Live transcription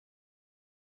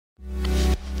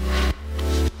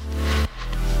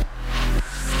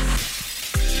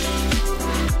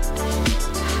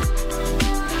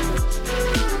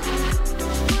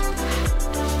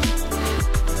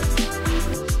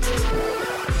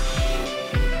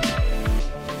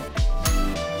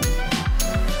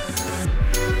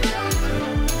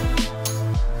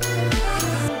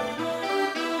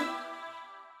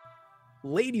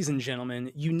Ladies and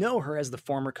gentlemen, you know her as the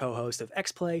former co-host of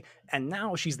X-Play, and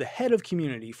now she's the head of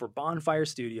community for Bonfire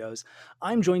Studios.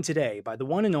 I'm joined today by the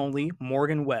one and only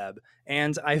Morgan Webb,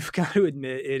 and I've got to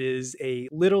admit it is a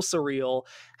little surreal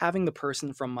having the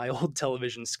person from my old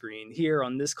television screen here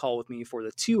on this call with me for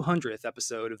the 200th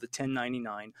episode of the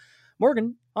 1099.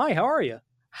 Morgan, hi, how are you?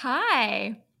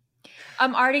 Hi.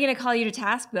 I'm already going to call you to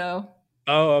task, though.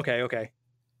 Oh, okay.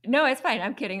 No, it's fine.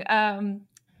 I'm kidding.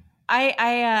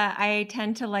 I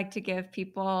tend to like to give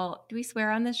people. Do we swear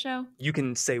on this show? You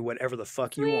can say whatever the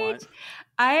fuck you want. Sweet.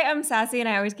 I am sassy and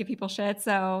I always give people shit,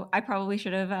 so I probably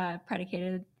should have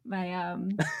predicated my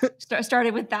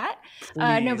started with that. No,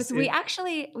 but Please. so we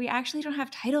actually don't have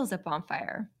titles at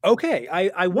Bonfire. Okay, I We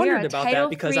are wondered a about that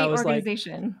because I title-free was like,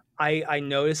 organization. I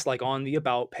noticed like on the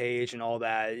about page and all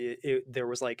that there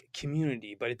was like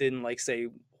community, but it didn't like say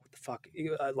what the fuck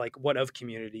like what of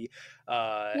community,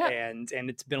 Yep. and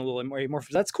it's been a little more.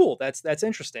 That's cool. That's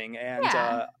interesting, and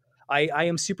Yeah. I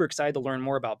am super excited to learn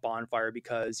more about Bonfire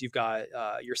because you've got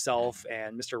yourself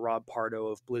and Mr. Rob Pardo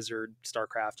of Blizzard,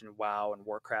 StarCraft, and WoW and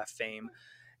Warcraft fame.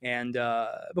 And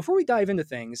before we dive into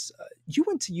things, you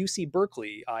went to UC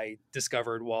Berkeley, I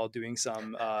discovered while doing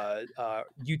some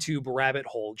YouTube rabbit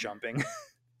hole jumping.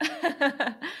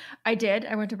 I did.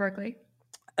 I went to Berkeley.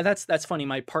 That's funny.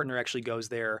 My partner actually goes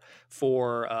there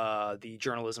for the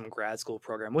journalism grad school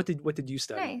program. What did you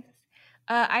study? Nice.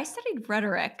 I studied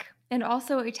rhetoric and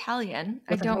also Italian.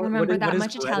 I What the don't hell? remember What that is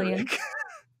much Italian.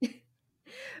 rhetoric?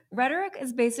 Rhetoric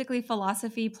is basically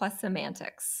philosophy plus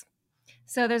semantics.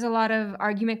 So there's a lot of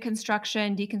argument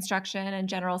construction, deconstruction, and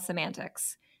general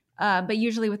semantics, but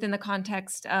usually within the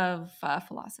context of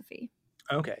philosophy.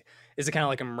 Okay, is it kind of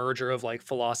like a merger of like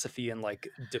philosophy and like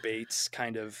debates,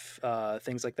 kind of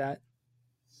things like that?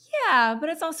 Yeah, but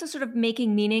it's also sort of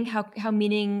making meaning, how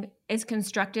meaning is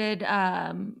constructed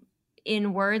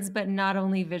in words, but not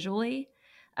only visually.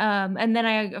 And then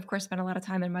I, of course, spent a lot of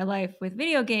time in my life with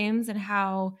video games and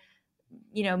how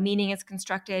meaning is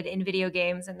constructed in video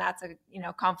games, and that's a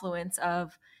confluence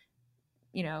of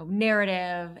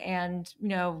narrative and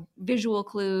visual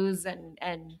clues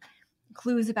and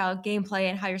clues about gameplay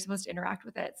and how you're supposed to interact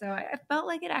with it. So I felt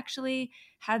like it actually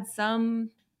had some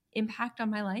impact on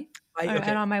my life Okay,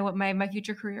 and on my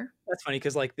future career. that's funny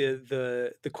because like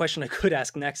the question I could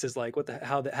ask next is like,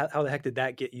 how the heck did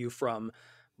that get you from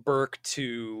Burke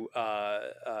to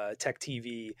Tech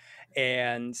TV?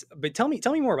 And but tell me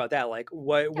more about that. Like,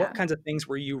 what Yeah. kinds of things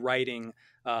were you writing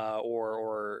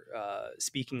or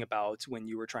speaking about when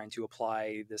you were trying to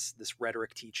apply this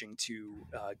rhetoric teaching to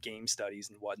game studies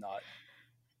and whatnot?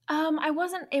 I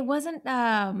wasn't. It wasn't.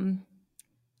 How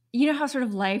sort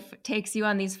of life takes you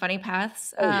on these funny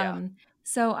paths. Oh yeah.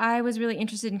 So I was really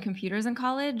interested in computers in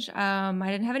college. I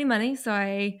didn't have any money, so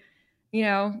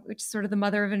which is sort of the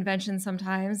mother of invention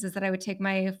sometimes, is that I would take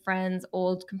my friends'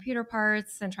 old computer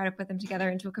parts and try to put them together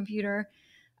into a computer.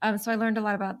 So I learned a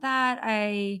lot about that.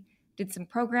 I did some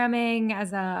programming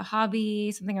as a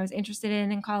hobby, something I was interested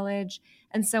in college.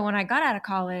 And so when I got out of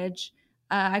college,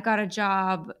 I got a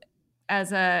job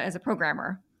as a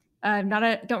programmer.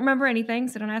 Don't remember anything,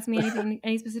 so don't ask me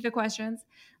any specific questions.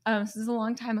 This is a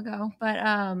long time ago,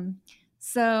 but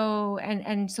so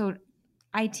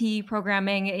IT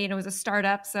programming, it was a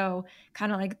startup, so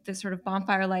kind of like this sort of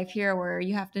bonfire life here, where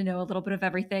you have to know a little bit of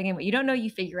everything, and what you don't know, you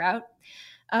figure out.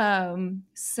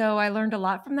 So I learned a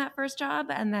lot from that first job,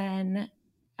 and then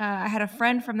I had a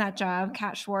friend from that job,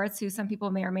 Kat Schwartz, who some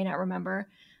people may or may not remember,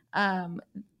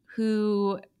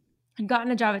 who had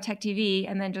gotten a job at Tech TV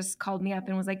and then just called me up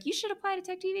and was like, "You should apply to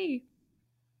Tech TV."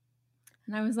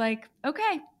 And I was like,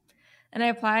 "Okay." And I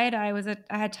applied. I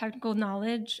had technical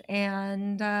knowledge,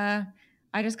 and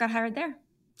I just got hired there.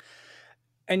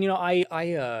 And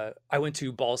I went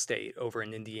to Ball State over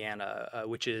in Indiana,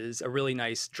 which is a really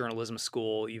nice journalism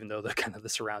school. Even though the kind of the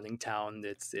surrounding town,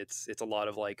 it's a lot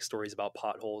of like stories about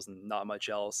potholes and not much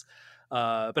else.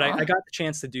 But I Aw. got the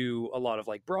chance to do a lot of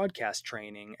like broadcast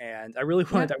training, and Yep. I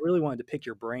really wanted to pick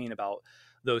your brain about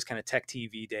those kind of Tech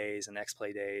TV days and X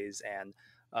Play days. And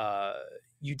uh,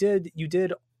 you did.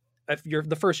 If your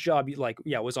the first job you like,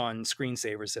 yeah, was on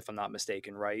screensavers, if I'm not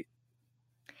mistaken, right?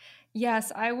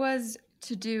 Yes, I was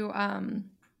to do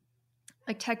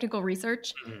like technical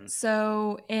research. Mhm.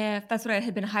 So if that's what I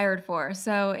had been hired for.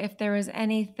 So if there was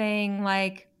anything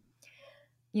like,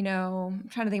 I'm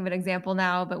trying to think of an example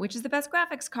now, but which is the best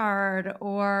graphics card,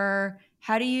 or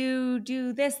how do you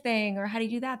do this thing, or how do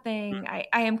you do that thing? I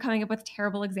am coming up with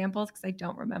terrible examples because I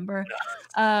don't remember.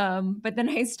 But then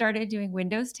I started doing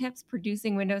Windows tips,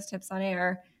 producing Windows tips on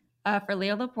air for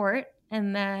Leo Laporte.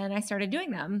 And then I started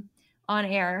doing them on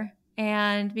air.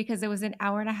 And because it was an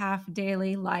hour and a half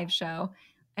daily live show,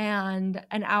 and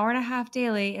an hour and a half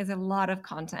daily is a lot of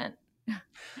content.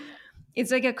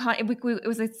 It's like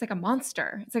it's like a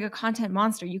monster. It's like a content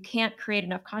monster. You can't create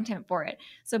enough content for it.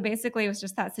 So basically, it was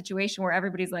just that situation where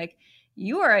everybody's like,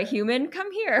 "You are a human.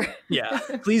 Come here." Yeah,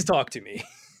 please talk to me.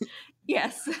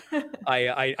 Yes.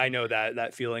 I know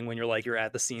that feeling when you're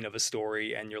at the scene of a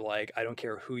story and you're like, I don't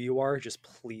care who you are, just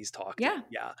please talk to me. Yeah.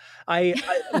 Yeah, I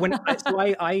when I so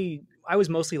I was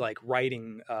mostly like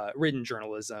written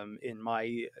journalism in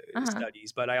my Uh-huh.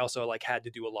 studies, but I also like had to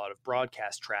do a lot of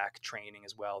broadcast track training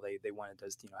as well. They wanted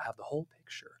us to have the whole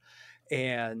picture,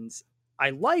 and I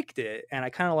liked it, and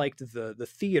I kind of liked the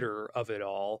theater of it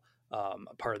all.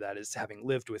 Part of that is having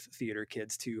lived with theater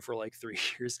kids too for like 3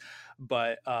 years,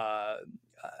 but uh,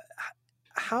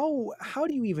 how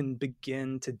do you even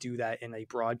begin to do that in a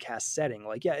broadcast setting?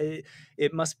 Like, yeah,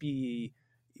 it must be.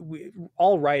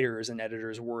 All writers and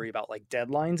editors worry about like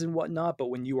deadlines and whatnot, but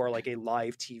when you are like a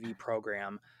live TV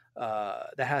program,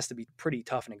 that has to be pretty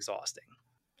tough and exhausting.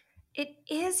 It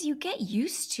is. You get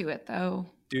used to it though.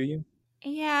 Do you?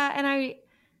 Yeah, and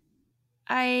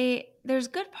I there's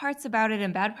good parts about it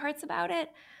and bad parts about it.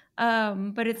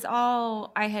 But it's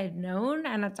all I had known,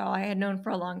 and that's all I had known for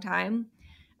a long time.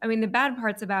 I mean, the bad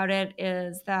parts about it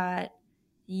is that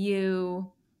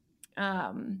you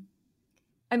um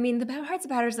I mean, the bad parts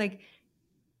about it is like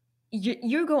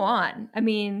you go on. I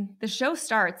mean, the show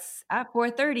starts at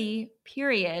 4:30,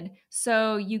 period.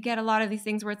 So you get a lot of these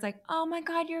things where it's like, "Oh my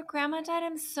god, your grandma died.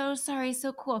 I'm so sorry.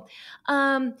 So cool.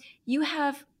 You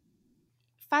have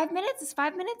 5 minutes? Is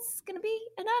 5 minutes gonna be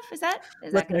enough? Is that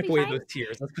Let's gonna wipe be away fine?" those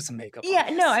tears. Let's put some makeup on Yeah,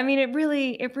 no, this. I mean, it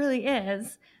really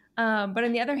is. But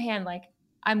on the other hand, like,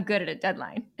 I'm good at a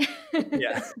deadline.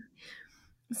 Yeah.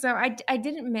 So I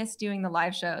didn't miss doing the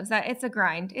live shows. That it's a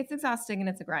grind. It's exhausting and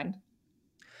it's a grind.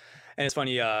 And it's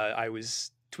funny, I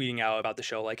was tweeting out about the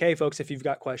show, like, "Hey, folks, if you've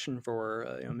got question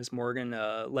for Miss Morgan,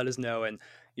 let us know." And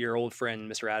your old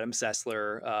friend, Mr. Adam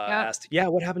Sessler, Yep. asked, "Yeah,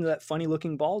 what happened to that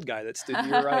funny-looking bald guy that stood to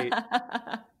your right?"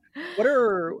 What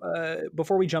are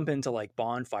before we jump into like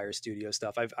Bonfire Studio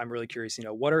stuff? I'm really curious.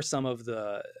 What are some of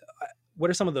the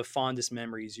fondest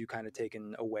memories you kind of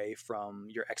taken away from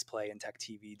your X Play and Tech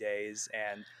TV days,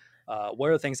 and what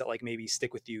are the things that like maybe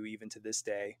stick with you even to this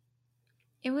day?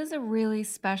 It was a really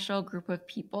special group of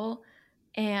people,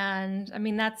 and I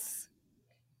mean, that's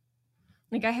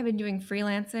like I had been doing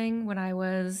freelancing when I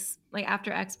was like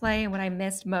after X Play, and what I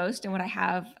missed most and what I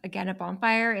have again at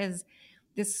Bonfire is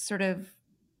this sort of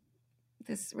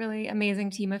this really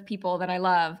amazing team of people that I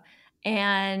love.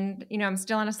 And, I'm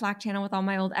still on a Slack channel with all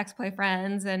my old X Play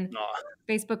friends and Aw.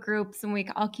 Facebook groups, and we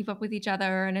all keep up with each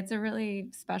other. And it's a really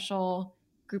special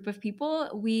group of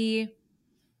people.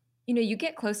 You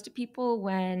get close to people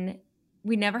when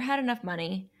we never had enough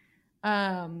money.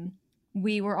 Um,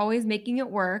 we were always making it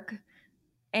work.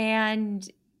 And,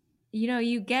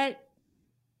 you get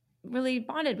really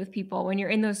bonded with people when you're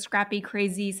in those scrappy,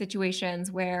 crazy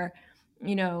situations where,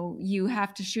 you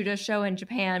have to shoot a show in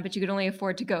Japan, but you could only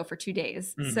afford to go for 2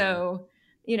 days. Mhm. So,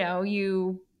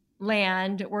 you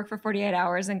land, work for 48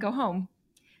 hours, and go home.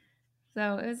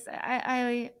 So it was,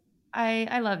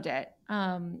 I loved it.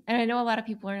 And I know a lot of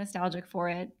people are nostalgic for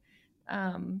it.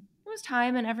 It was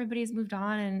time, and everybody's moved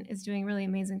on and is doing really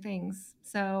amazing things.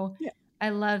 So Yeah. I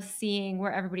love seeing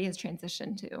where everybody has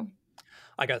transitioned to.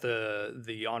 I got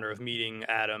the honor of meeting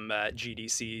Adam at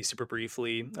GDC super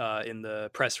briefly in the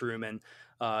press room, and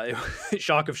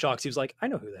shock of shocks, he was like, "I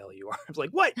know who the hell you are." I was like,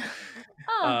 "What?"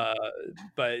 Oh, Uh,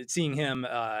 but seeing him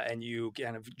and you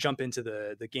kind of jump into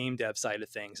the game dev side of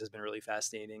things has been really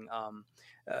fascinating. Uh,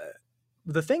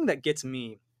 the thing that gets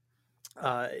me,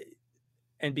 uh,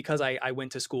 and because I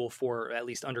went to school for at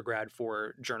least undergrad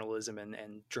for journalism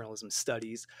and journalism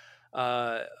studies,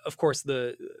 of course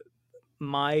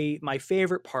my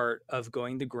favorite part of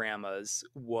going to grandma's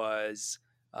was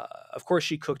of course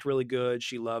she cooked really good,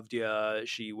 she loved you,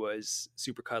 she was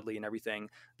super cuddly and everything,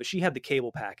 but she had the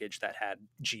cable package that had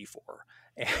G4.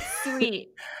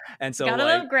 sweet. And so Gotta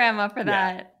like, love grandma for yeah,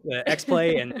 that. the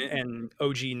X-Play and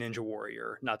OG Ninja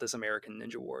Warrior, not this American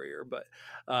Ninja Warrior, but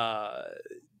uh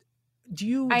I do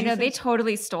you know they think?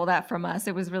 totally stole that from us.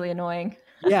 It was really annoying.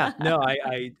 Yeah, no,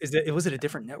 I is it was it a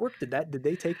different network? Did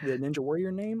they take the Ninja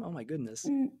Warrior name? Oh my goodness.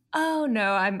 Oh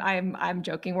no, I'm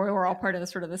joking. We're all part of the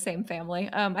sort of the same family.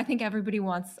 I think everybody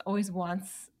always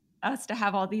wants us to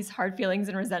have all these hard feelings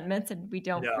and resentments, and we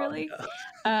don't No, really,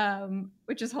 no.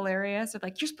 which is hilarious. It's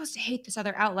like you're supposed to hate this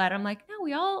other outlet. I'm like,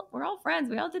 no, we're all friends.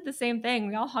 We all did the same thing.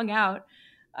 We all hung out.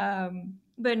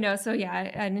 But no, so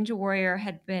yeah, Ninja Warrior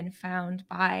had been found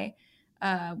by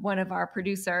one of our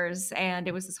producers, and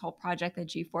it was this whole project that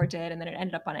G4 did, and then it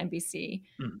ended up on NBC.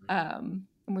 Mhm.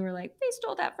 And we were like, they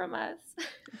stole that from us.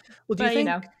 Well, But,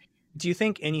 do you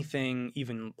think anything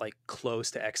even like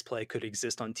close to X Play could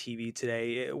exist on TV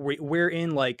today? We're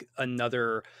in like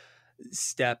another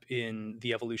step in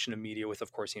the evolution of media with,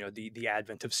 of course, the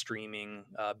advent of streaming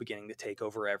beginning to take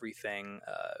over everything.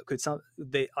 Could some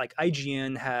they like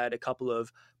IGN had a couple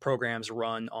of programs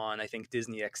run on, I think,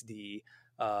 Disney XD,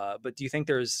 but do you think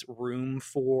there's room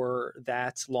for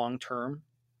that long term?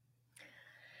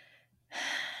 Yeah,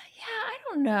 I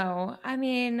don't know. I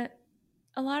mean,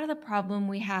 a lot of the problem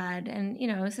we had, and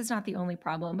this is not the only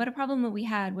problem, but a problem that we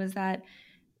had was that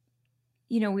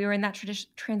we were in that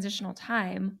transitional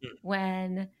time Mm,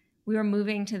 when we were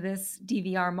moving to this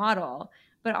DVR model,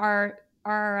 but our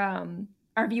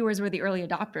viewers were the early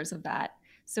adopters of that.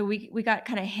 So we got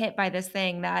kind of hit by this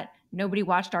thing that nobody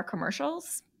watched our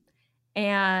commercials.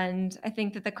 And I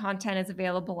think that the content is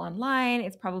available online.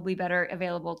 It's probably better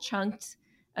available chunked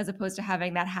as opposed to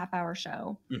having that half-hour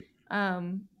show. mm.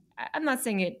 I'm not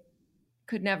saying it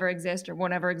could never exist or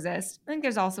won't ever exist. I think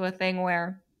there's also a thing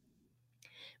where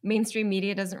mainstream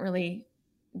media doesn't really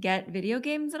get video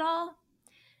games at all.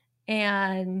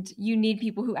 And you need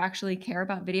people who actually care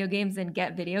about video games and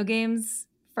get video games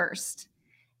first.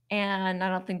 And I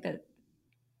don't think that,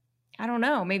 I don't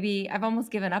know, maybe I've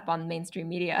almost given up on mainstream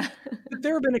media.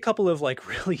 There have been a couple of like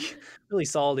really, really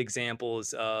solid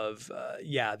examples of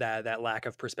that lack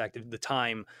of perspective. The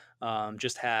Time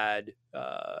just had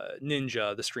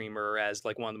Ninja, the streamer, as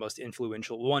like one of the most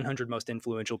influential, 100 most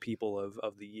influential people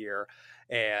of the year,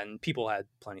 and people had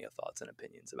plenty of thoughts and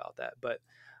opinions about that. But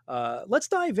let's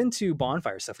dive into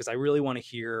Bonfire stuff because I really want to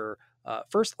hear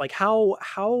first, like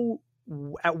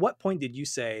at what point did you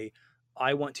say,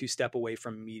 I want to step away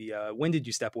from media? When did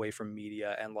you step away from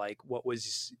media? And like, what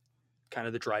was kind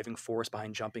of the driving force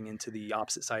behind jumping into the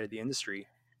opposite side of the industry?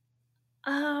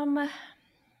 um,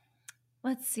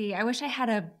 let's see. I wish I had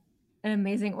an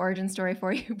amazing origin story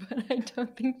for you, but I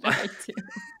don't think that I do.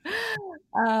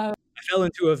 I fell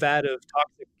into a vat of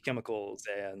toxic chemicals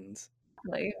and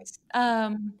Really. yes.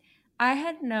 I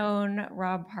had known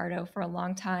Rob Pardo for a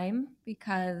long time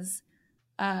because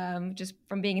just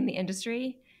from being in the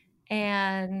industry.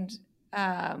 And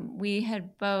we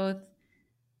had both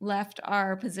left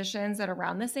our positions at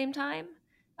around the same time.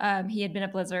 He had been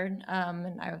at Blizzard,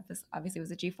 and this obviously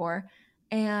was at G4.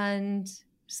 And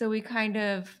so we kind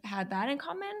of had that in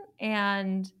common.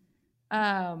 And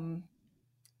um,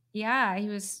 yeah, he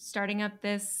was starting up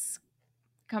this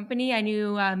company. I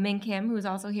knew Ming Kim, who was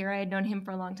also here. I had known him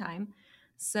for a long time.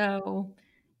 So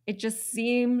it just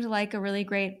seemed like a really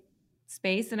great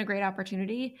space and a great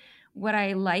opportunity. What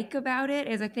I like about it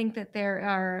is I think that there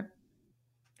are,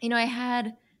 I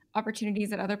had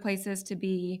opportunities at other places to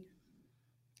be,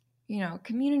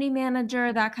 community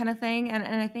manager, that kind of thing. And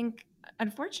I think,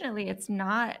 unfortunately, it's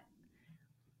not,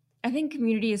 I think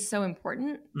community is so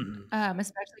important, Mhm.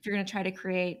 especially if you're going to try to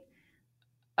create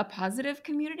a positive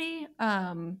community.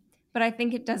 But I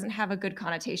think it doesn't have a good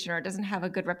connotation or it doesn't have a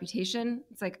good reputation.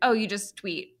 It's like, oh, you just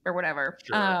tweet or whatever.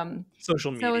 Sure.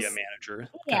 Social So media it's, manager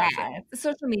kind yeah, of thing. it's a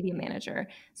social media manager.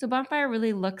 So Bonfire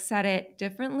really looks at it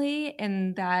differently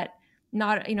in that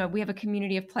not, we have a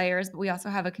community of players, but we also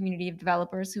have a community of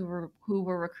developers who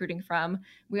we're recruiting from.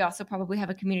 We also probably have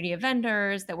a community of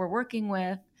vendors that we're working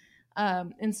with.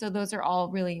 And so those are all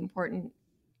really important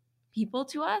people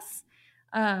to us.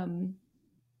 Um,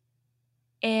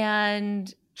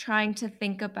 and trying to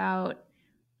think about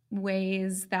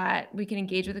ways that we can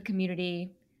engage with the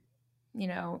community, in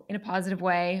a positive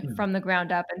way Mhm. from the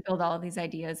ground up and build all of these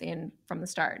ideas in from the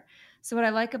start. So what I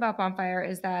like about Bonfire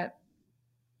is that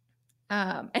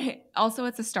also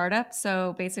it's a startup.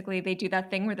 So basically they do that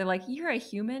thing where they're like, you're a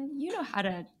human, you know how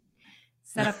to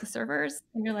set up the servers.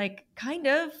 And you're like, kind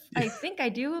of, I think I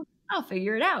do. I'll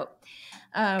figure it out.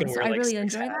 Gonna So wear I like really six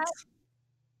enjoy that. hats.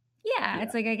 Yeah, Yeah.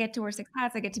 it's like I get to wear 6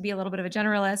 hats. I get to be a little bit of a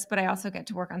generalist, but I also get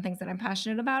to work on things that I'm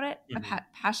passionate about it. Mhm.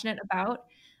 Passionate about.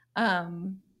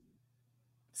 Um,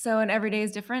 so and every day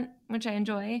is different, which I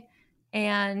enjoy,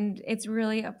 and it's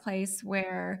really a place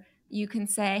where you can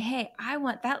say, "Hey, I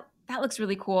want that. That looks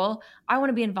really cool. I want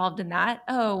to be involved in that."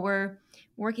 Oh, we're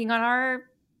working on our,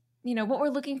 what we're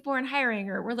looking for in hiring,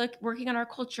 or working on our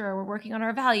culture, or we're working on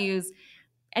our values.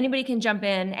 Anybody can jump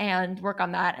in and work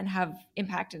on that and have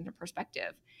impact and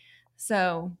perspective.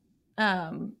 So,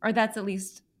 or that's at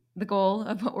least the goal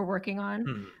of what we're working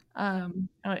on. Mhm.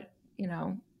 Uh, you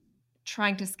know,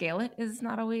 trying to scale it is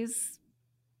not always,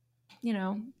 you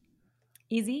know,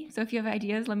 easy. So if you have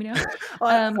ideas, let me know.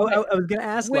 I, But I was gonna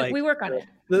ask, like, we work on the, it.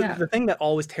 the Yeah. the thing that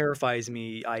always terrifies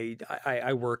me.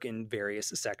 I work in various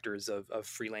sectors of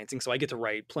freelancing, so I get to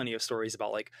write plenty of stories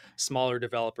about like smaller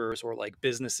developers or like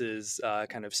businesses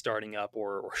kind of starting up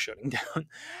or shutting down.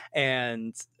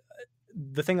 And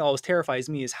the thing that always terrifies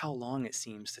me is how long it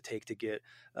seems to take to get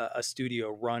a studio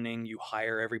running. You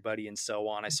hire everybody and so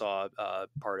on. I saw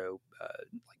Pardo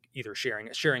like either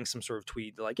sharing some sort of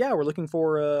tweet like, yeah, we're looking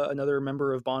for another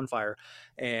member of Bonfire,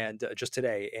 and just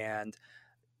today. And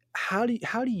how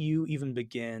do you even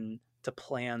begin to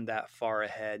plan that far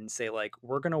ahead and say like,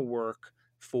 we're gonna work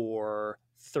for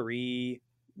 3,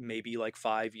 maybe like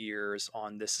 5 years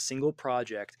on this single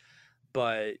project,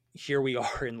 but here we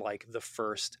are in like the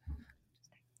first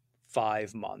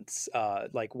 5 months.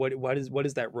 Like what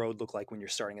does that road look like when you're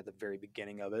starting at the very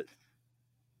beginning of it?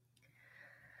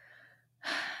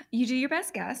 You do your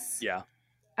best guess. Yeah.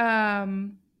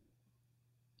 Um,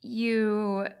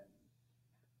 you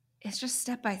it's just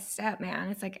step by step, man.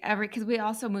 It's like because we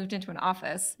also moved into an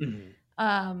office. Mhm.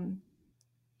 Um,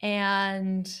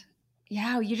 and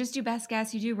yeah, you just do best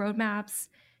guess, you do roadmaps,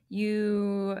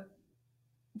 you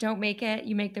don't make it,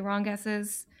 you make the wrong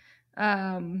guesses.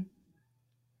 Um,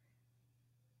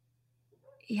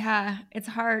 yeah, it's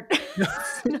hard.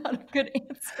 It's not a good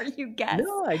answer. You guess.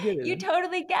 No, I get You it.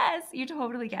 totally guess. You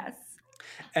totally guess.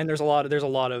 And there's a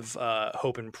lot of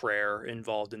hope and prayer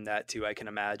involved in that too, I can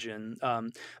imagine.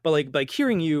 But like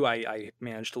hearing you, I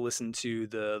managed to listen to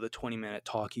the 20-minute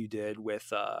talk you did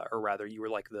with or rather you were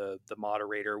like the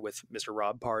moderator with Mr.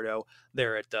 Rob Pardo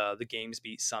there at the Games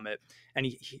Beat Summit, and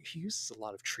he uses a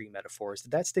lot of tree metaphors.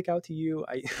 Did that stick out to you?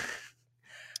 I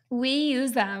We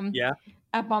use them Yeah.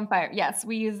 at Bonfire. Yes,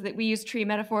 we use tree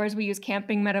metaphors. We use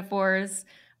camping metaphors.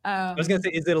 I was gonna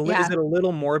say, is Yeah, it a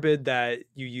little morbid that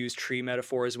you use tree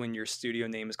metaphors when your studio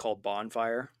name is called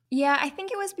Bonfire? yeah. I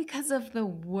think it was because of the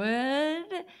wood,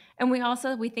 and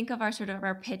we think of our sort of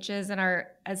our pitches and our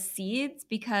as seeds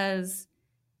because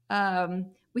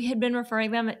we had been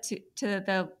referring them to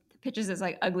the pitches as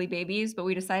like ugly babies, but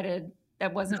we decided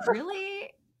that wasn't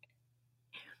really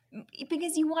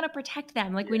because you want to protect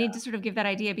them. Like we need Yeah. to sort of give that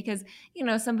idea because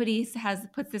somebody has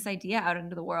puts this idea out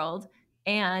into the world,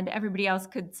 and everybody else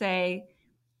could say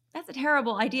that's a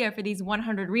terrible idea for these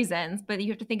 100 reasons, but you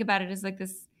have to think about it as like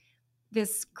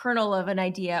this kernel of an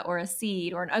idea or a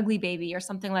seed or an ugly baby or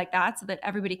something like that, so that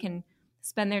everybody can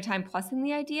spend their time plussing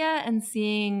the idea and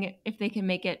seeing if they can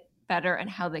make it better and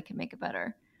how they can make it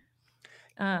better.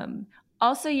 Um,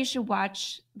 Also, you should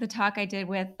watch the talk I did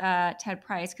with Ted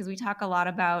Price because we talk a lot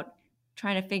about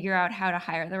trying to figure out how to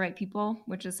hire the right people,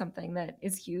 which is something that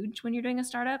is huge when you're doing a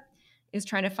startup. Is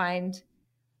trying to find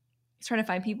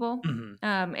people, Mhm.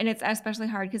 and it's especially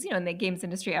hard because in the games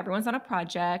industry, everyone's on a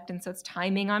project, and so it's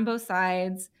timing on both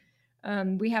sides.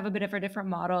 We have a bit of a different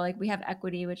model, like we have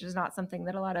equity, which is not something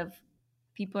that a lot of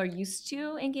people are used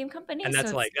to in game And companies. So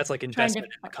it's that's like trying to investment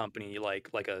in the company,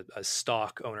 like a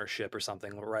stock ownership or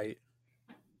something, right?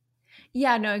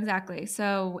 Yeah, no, exactly.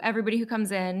 So everybody who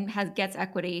comes in gets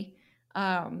equity.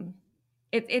 Um,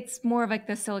 it's more of like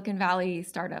the Silicon Valley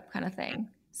startup kind of thing.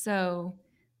 So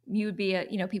you would be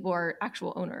people are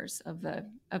actual owners of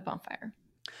Bonfire.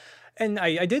 And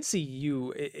I did see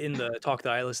you in the talk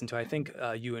that I listened to. I think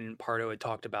you and Pardo had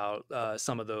talked about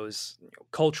some of those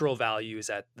cultural values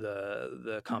at the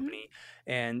Hmm. company,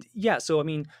 and yeah. So I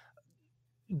mean,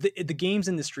 the games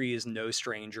industry is no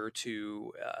stranger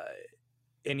to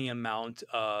any amount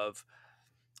of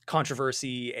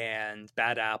controversy and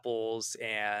bad apples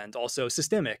and also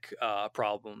systemic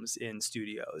problems in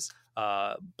studios,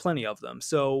 plenty of them.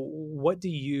 So what do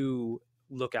you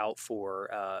look out for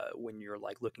when you're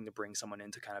like looking to bring someone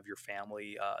into kind of your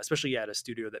family, especially at a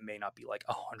studio that may not be like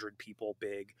 100 people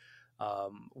big?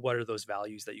 What are those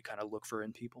values that you kind of look for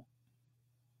in people?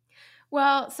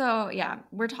 Well, so yeah,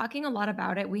 we're talking a lot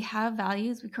about it. We have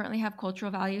values. We currently have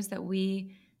cultural values that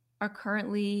we are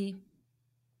currently,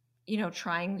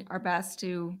 trying our best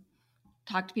to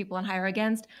talk to people and hire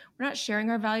against. We're not sharing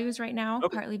our values right now,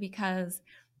 Okay. partly because,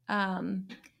 um,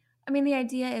 I mean, the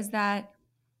idea is that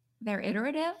they're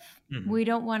iterative. Hmm. We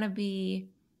don't want to be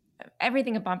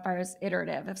everything at Bonfire is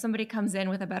iterative. If somebody comes in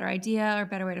with a better idea or a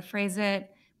better way to phrase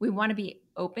it, we want to be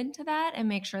open to that and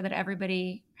make sure that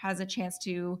everybody has a chance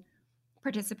to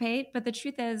participate. But the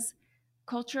truth is,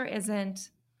 culture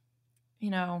you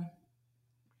know,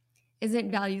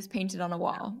 isn't values painted on a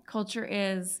wall. Culture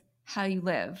is how you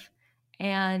live,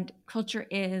 and culture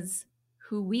is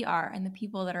who we are and the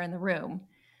people that are in the room.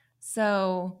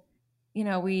 So,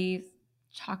 we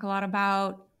talk a lot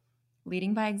about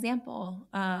leading by example.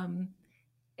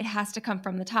 It has to come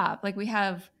from the top. Like we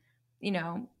have, you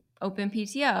know, open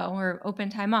PTO or open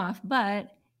time off.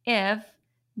 But if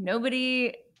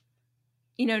nobody,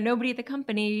 nobody at the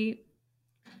company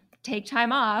take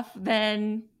time off,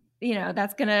 then, you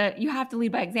have to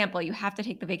lead by example. You have to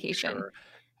take the vacation Sure.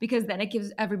 because then it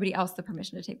gives everybody else the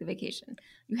permission to take the vacation.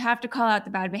 You have to call out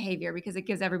the bad behavior because it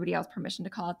gives everybody else permission to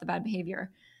call out the bad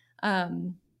behavior.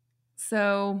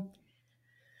 So,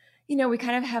 we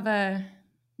kind of have a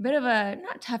bit of a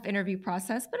not tough interview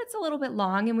process, but it's a little bit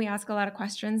long and we ask a lot of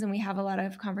questions and we have a lot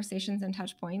of conversations and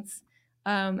touch points.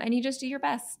 And you just do your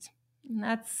best. And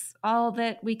that's all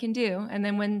that we can do. And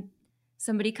then when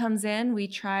somebody comes in, we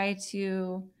try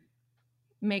to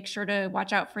make sure to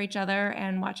watch out for each other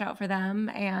and watch out for them.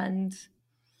 And,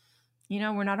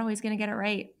 we're not always going to get it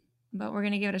right, but we're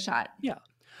going to give it a shot. Yeah.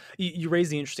 You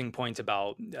raised the interesting point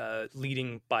about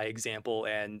leading by example,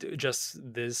 and just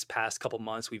this past couple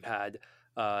months, we've had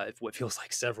what feels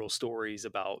like several stories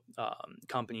about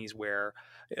companies where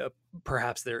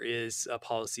perhaps there is a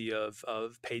policy of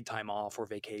paid time off or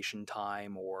vacation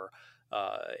time or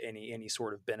any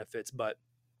sort of benefits, but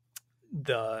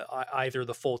either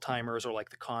the full timers or like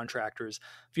the contractors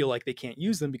feel like they can't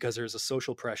use them because there's a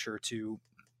social pressure to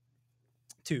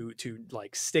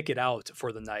like stick it out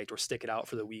for the night or stick it out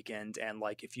for the weekend, and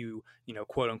like if you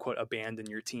quote unquote abandon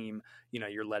your team,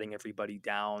 you're letting everybody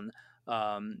down.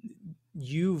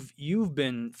 You've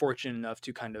been fortunate enough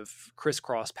to kind of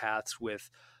crisscross paths with,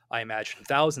 I imagine,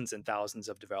 thousands and thousands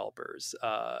of developers.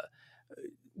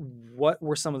 What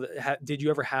were some of the did you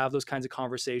ever have those kinds of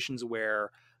conversations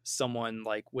where someone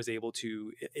like was able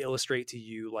to illustrate to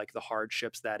you like the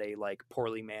hardships that a like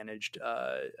poorly managed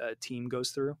team goes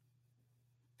through?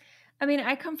 I mean,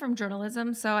 I come from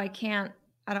journalism, so I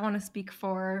don't want to speak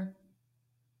for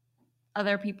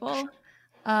other people.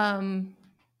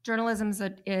 Journalism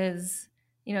is,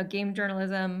 game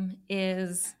journalism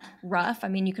is rough. I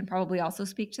mean, you can probably also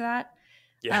speak to that.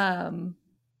 Yeah.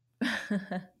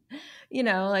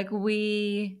 Like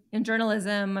in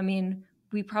journalism, I mean,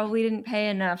 we probably didn't pay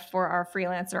enough for our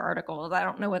freelancer articles. I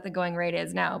don't know what the going rate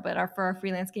is now, but for our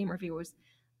freelance game reviewers,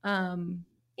 it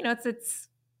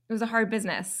was a hard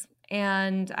business.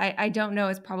 And I don't know,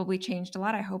 it's probably changed a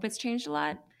lot. I hope it's changed a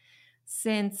lot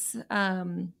since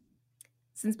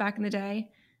back in the day.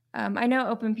 I know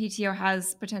Open PTO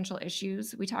has potential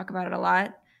issues. We talk about it a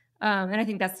lot. And I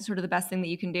think that's sort of the best thing that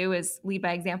you can do is lead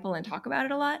by example and talk about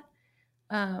it a lot.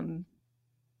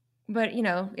 But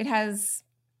it has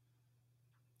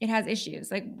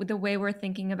issues. Like the way we're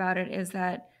thinking about it is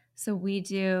that, so we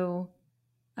do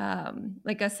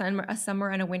like a summer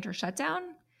and a winter shutdown.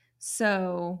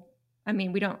 So, I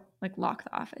mean, we don't like lock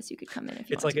the office. You could come in if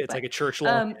you want to. It's like a church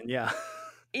lock-in, yeah.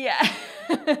 Yeah.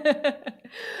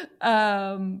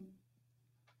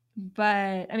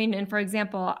 But I mean, and for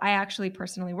example, I actually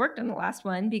personally worked on the last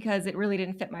one because it really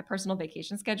didn't fit my personal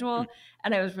vacation schedule.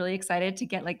 And I was really excited to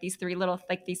get like these three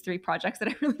projects that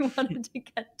I really wanted to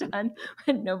get done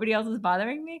when nobody else was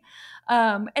bothering me.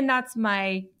 And that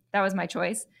was my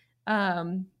choice.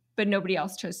 But nobody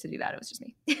else chose to do that. It was just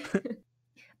me.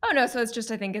 Oh no. So it's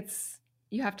just, I think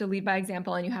you have to lead by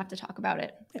example and you have to talk about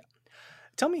it. Yeah.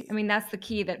 Tell me. I mean, that's the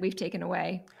key that we've taken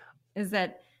away, is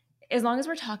that as long as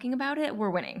we're talking about it, we're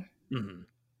winning. Mm-hmm.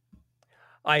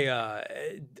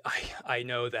 I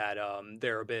know that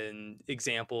there have been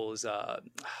examples. I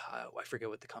forget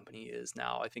what the company is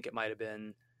now. I think it might have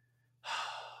been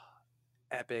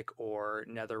Epic or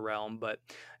NetherRealm,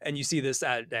 and you see this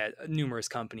at numerous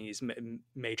companies,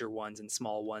 major ones and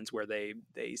small ones, where they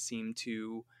seem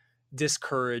to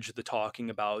discourage the talking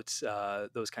about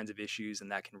those kinds of issues,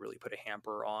 and that can really put a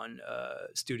hamper on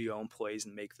studio employees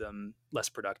and make them less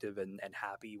productive and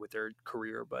happy with their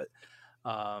career. But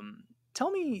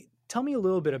tell me a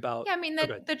little bit about. Yeah, I mean,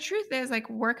 the truth is, like,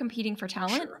 we're competing for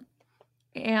talent. Sure.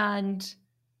 And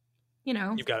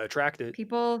you've got to attract it.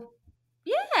 People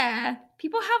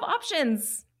have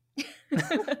options.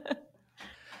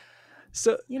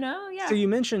 So yeah. So you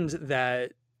mentioned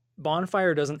that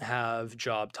Bonfire doesn't have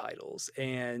job titles,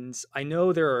 and I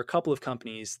know there are a couple of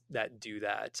companies that do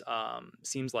that.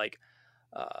 Seems like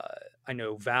I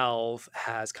know Valve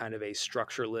has kind of a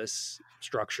structureless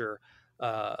structure,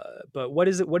 but what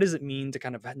does it mean to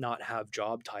kind of not have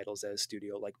job titles as a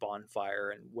studio like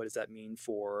Bonfire, and what does that mean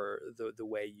for the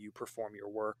way you perform your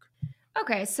work?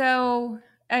 Okay, so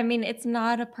I mean, it's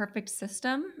not a perfect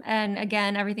system, and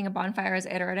again, everything at Bonfire is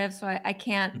iterative, so I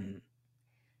can't. Mm-hmm.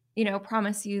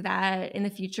 Promise you that in the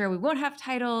future we won't have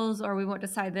titles, or we won't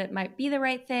decide that it might be the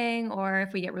right thing, or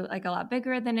if we get really, like, a lot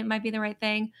bigger, then it might be the right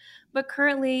thing. But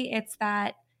currently it's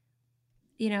that,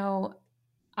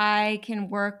 I can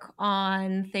work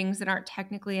on things that aren't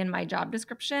technically in my job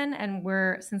description, and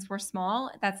since we're small,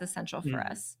 that's essential for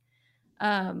Mm. us.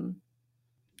 Um,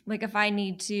 like if I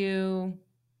need to,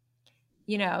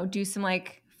 do some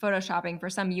like photoshopping for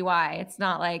some UI, it's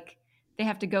not like they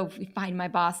have to go find my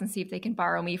boss and see if they can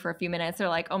borrow me for a few minutes. They're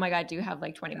like, "Oh my god, do you have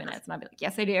like 20 minutes?" And I'll be like,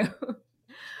 "Yes, I do."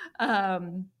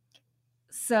 um,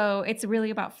 so it's really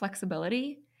about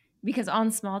flexibility, because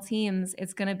on small teams,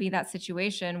 it's going to be that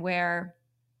situation where,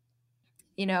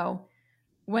 you know,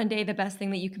 one day the best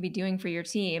thing that you can be doing for your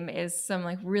team is some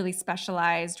like really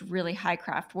specialized, really high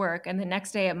craft work. And the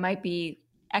next day it might be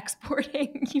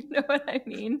exporting. You know what I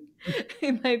mean?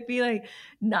 It might be like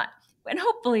not, and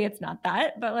hopefully it's not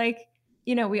that, but like,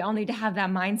 we all need to have that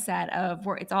mindset of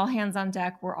where it's all hands on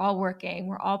deck. We're all working.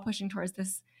 We're all pushing towards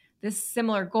this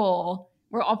similar goal.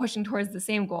 We're all pushing towards the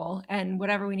same goal, and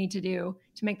whatever we need to do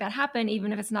to make that happen,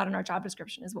 even if it's not in our job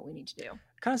description, is what we need to do.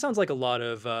 Kind of sounds like a lot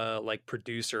of like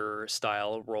producer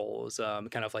style roles,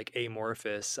 kind of like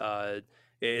amorphous.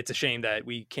 It's a shame that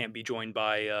we can't be joined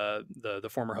by the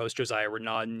former host Josiah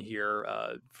Renaudin here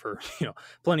for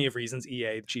plenty of reasons.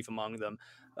 EA chief among them.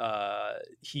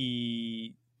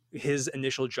 He his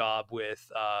initial job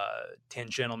with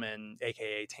Tangentleman,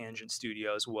 aka Tangent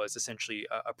Studios, was essentially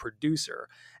a producer,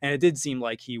 and it did seem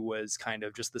like he was kind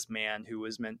of just this man who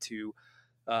was meant to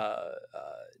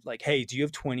like, hey, do you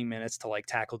have 20 minutes to like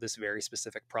tackle this very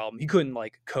specific problem? He couldn't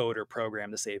like code or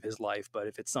program to save his life, but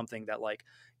if it's something that like,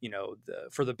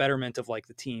 for the betterment of like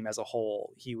the team as a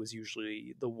whole, he was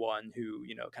usually the one who,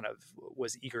 kind of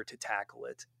was eager to tackle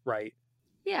it, right?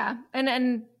 Yeah,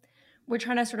 and we're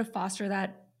trying to sort of foster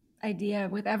that idea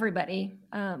with everybody,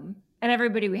 and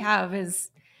everybody we have is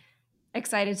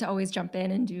excited to always jump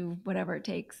in and do whatever it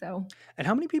takes. And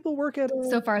how many people work at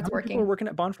So far, how it's many people are working. working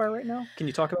at Bonfire right now? Can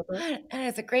you talk about that? And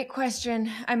it's a great question.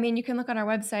 I mean, you can look on our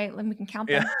website and we can count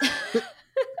Yeah.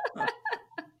 them.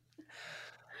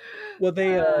 Well,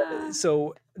 they uh,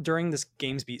 so during this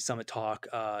Games Beat Summit talk,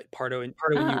 part of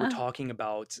when you were uh, talking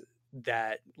about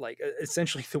that, like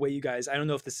essentially the way you guys, I don't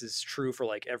know if this is true for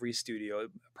like every studio,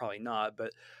 probably not,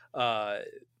 but uh,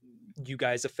 you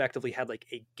guys effectively had like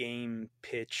a game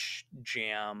pitch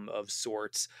jam of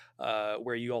sorts,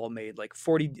 where you all made like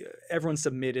 40, everyone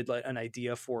submitted like an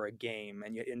idea for a game,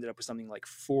 and you ended up with something like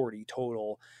 40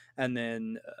 total, and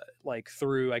then like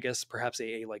through, I guess, perhaps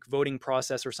a like voting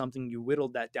process or something, you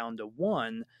whittled that down to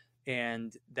one,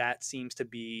 and that seems to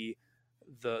be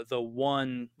the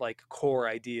one like core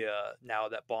idea now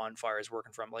that Bonfire is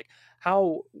working from. Like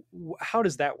how how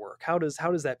does that work? How does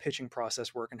that pitching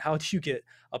process work, and how do you get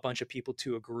a bunch of people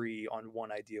to agree on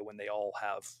one idea when they all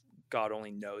have God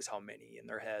only knows how many in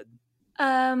their head?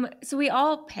 so we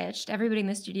all pitched. Everybody in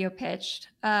the studio pitched,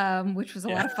 which was a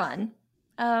Yeah. lot of fun.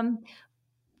 Um,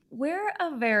 we're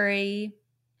a very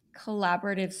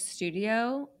collaborative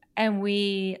studio, and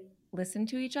we listen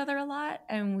to each other a lot,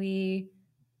 and we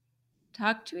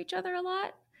talk to each other a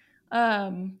lot.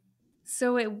 Um,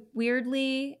 so it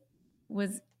weirdly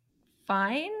was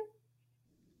fine.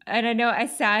 And I know I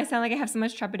sound like I have so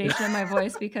much trepidation in my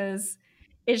voice, because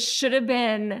it should have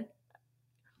been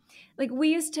like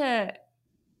we used to,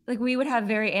 like we would have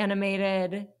very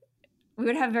animated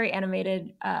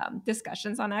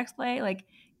discussions on X Play. Like,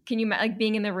 can you like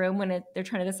being in the room when they're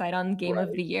trying to decide on game of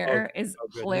Right. the Oh, year is oh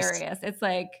goodness. hilarious. It's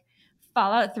like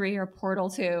Fallout 3 or Portal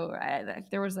 2. If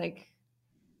there was like,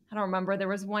 I don't remember. There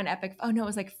was one epic. Oh no, it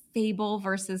was like Fable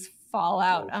versus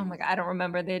Fallout. Oh Oh my geez. god, I don't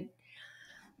remember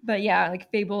but yeah, like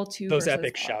Fable 2 Those versus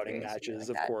epic Fallout shouting 3 or something matches, like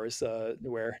of that. course,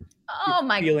 where Oh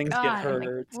my feelings get god, and like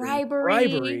hurt and bribery.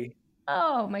 bribery.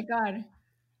 Oh my god.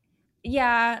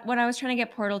 Yeah, when I was trying to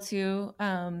get Portal 2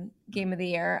 game of the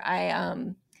year,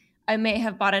 I may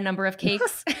have bought a number of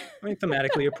cakes. I mean,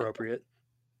 thematically appropriate.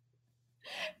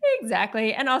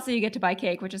 Exactly. And also you get to buy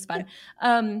cake, which is Yeah.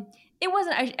 fun. It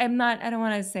wasn't I don't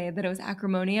want to say that it was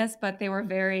acrimonious, but they were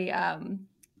very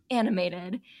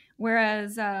animated.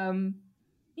 Whereas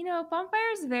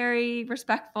Bonfire is very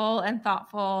respectful and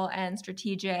thoughtful and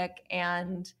strategic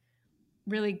and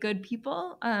really good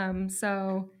people.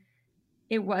 So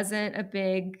it wasn't a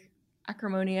big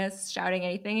acrimonious shouting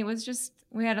anything. It was just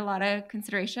we had a lot of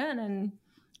consideration and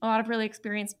a lot of really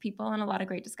experienced people and a lot of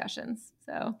great discussions.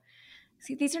 So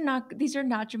see, these are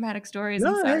not dramatic stories.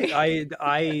 I'm No, hey,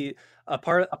 sorry.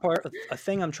 a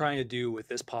thing I'm trying to do with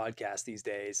this podcast these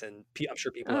days, and I'm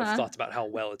sure people have uh, thoughts about how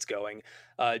well it's going.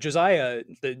 Josiah,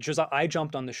 I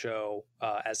jumped on the show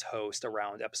as host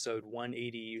around episode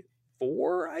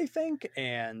 184, I think,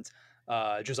 and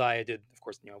Josiah did, of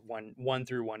course, one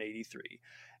through 183,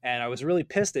 And I was really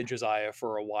pissed at Josiah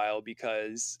for a while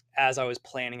because as I was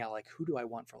planning out, like, who do I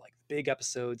want for like big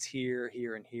episodes here,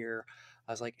 here, and here,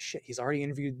 I was like, shit, he's already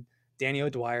interviewed Danny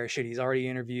O'Dwyer. Shit, he's already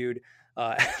interviewed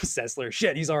Sessler.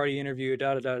 Shit, he's already interviewed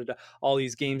all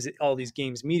these games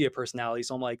media personalities.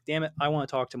 So I'm like, damn it, I want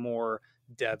to talk to more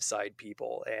dev side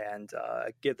people and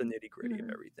get the nitty gritty of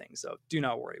everything. So do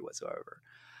not worry whatsoever.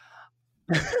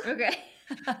 Okay.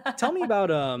 Tell me about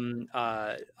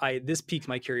this piqued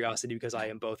my curiosity because I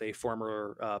am both a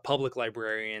former public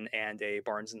librarian and a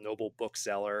Barnes and Noble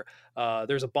bookseller.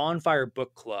 There's a Bonfire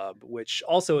book club, which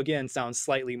also again sounds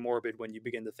slightly morbid when you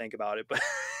begin to think about it,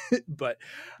 but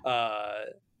I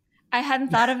hadn't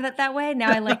thought of it that way.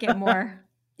 Now I like it more.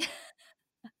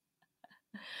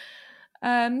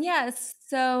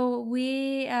 So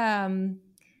we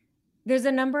there's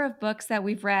a number of books that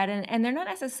we've read, and they're not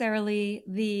necessarily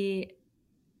the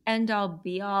end all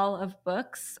be all of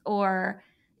books, or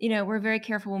we're very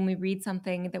careful when we read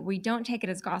something that we don't take it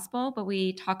as gospel, but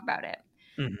we talk about it.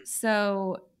 Mhm.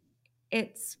 So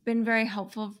it's been very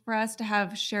helpful for us to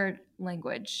have shared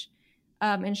language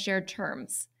and shared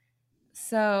terms.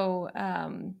 So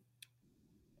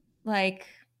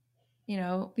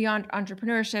Beyond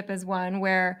Entrepreneurship is one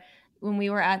where when we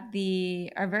were at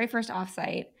our very first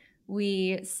offsite,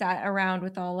 we sat around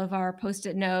with all of our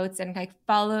Post-it notes and like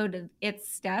followed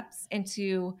its steps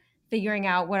into figuring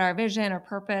out what our vision, our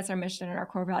purpose, our mission, and our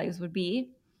core values would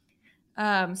be.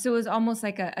 So it was almost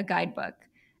like a guidebook.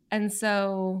 And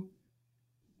so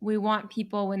we want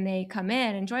people when they come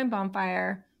in and join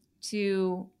Bonfire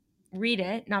to read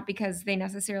it, not because they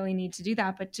necessarily need to do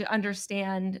that, but to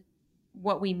understand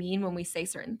what we mean when we say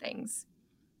certain things.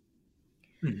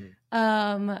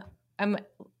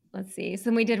 Let's see. So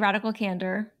then we did Radical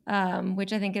Candor,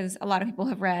 which I think is a lot of people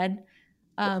have read.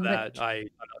 I'm not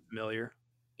familiar.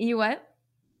 You what?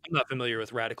 I'm not familiar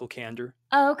with Radical Candor.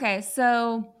 Oh, okay.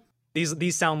 So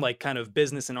these sound like kind of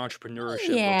business and entrepreneurship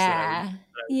books that I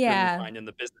really find in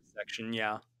the business section.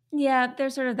 Yeah. Yeah, they're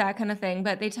sort of that kind of thing.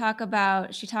 But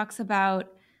she talks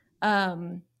about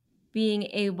being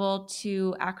able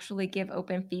to actually give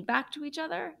open feedback to each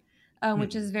other,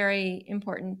 which is very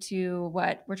important to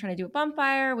what we're trying to do at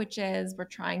Bonfire, which is we're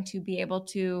trying to be able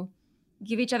to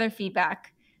give each other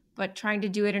feedback, but trying to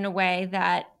do it in a way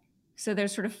that, so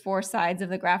there's sort of four sides of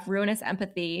the graph. Ruinous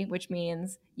empathy, which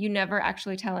means you never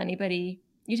actually tell anybody,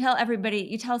 you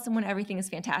tell someone everything is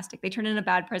fantastic. They turn in a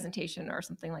bad presentation or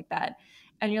something like that.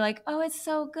 And you're like, oh, it's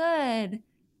so good,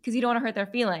 because you don't want to hurt their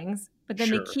feelings. But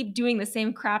then they keep doing the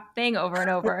same crap thing over and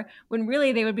over when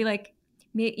really they would be like,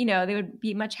 they would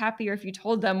be much happier if you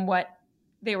told them what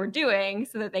they were doing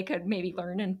so that they could maybe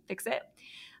learn and fix it.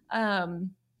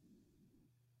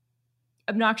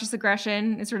 Obnoxious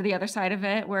aggression is sort of the other side of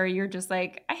it, where you're just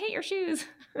like, I hate your shoes.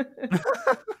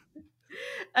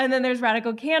 And then there's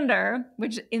Radical Candor,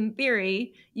 which in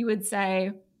theory you would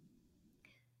say,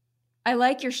 I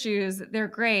like your shoes. They're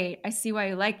great. I see why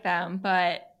you like them.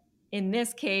 But in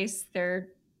this case, they're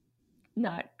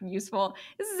not useful.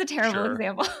 This is a terrible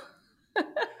example.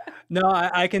 No,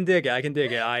 I can dig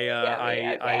it.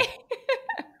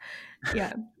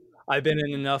 Yeah. I've been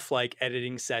in enough like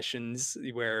editing sessions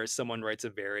where someone writes a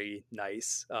very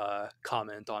nice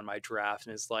comment on my draft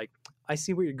and is like, I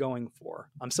see what you're going for.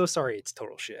 I'm so sorry it's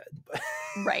total shit.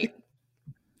 Right.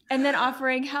 And then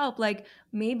offering help, like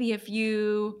maybe if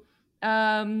you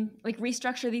like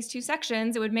restructure these two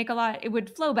sections, it would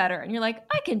flow better. And you're like,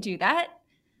 I can do that.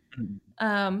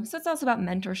 So it's also about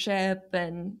mentorship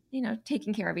and,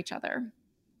 taking care of each other.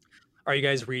 Are you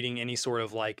guys reading any sort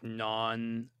of like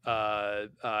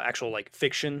actual like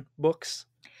fiction books?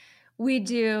 We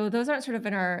do. Those aren't sort of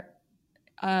in our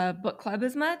book club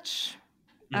as much.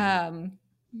 And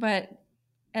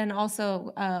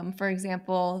also, for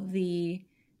example, the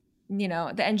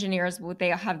engineers, they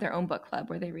have their own book club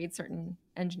where they read certain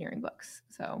engineering books.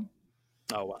 So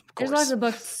there's lots of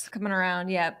books coming around.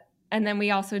 Yep. And then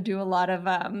we also do a lot of,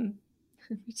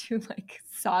 we do like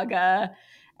Saga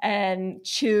and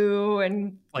Chew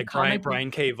and like Brian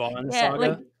K. Vaughan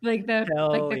Saga. Like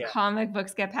the comic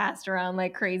books get passed around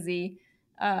like crazy.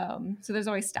 So there's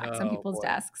always stacks on people's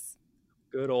desks.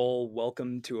 Good old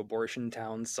Welcome to Abortion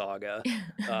Town Saga.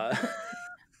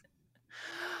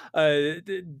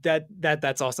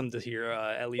 That's awesome to hear.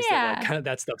 At least that, like, kind of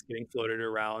that stuff's getting floated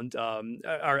around.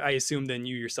 I assume then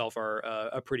you yourself are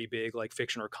a pretty big like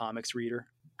fiction or comics reader.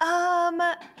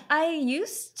 I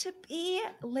used to be.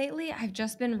 Lately, I've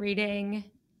just been reading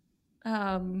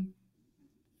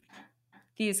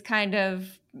these kind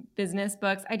of business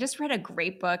books. I just read a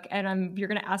great book, and you're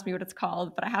going to ask me what it's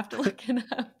called, but I have to look it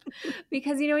up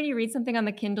because when you read something on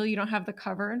the Kindle, you don't have the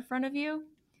cover in front of you.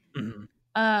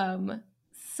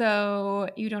 So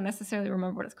you don't necessarily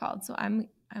remember what it's called. So I'm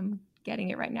getting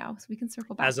it right now, so we can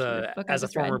circle back to the book I As a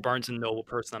just former read. Barnes and Noble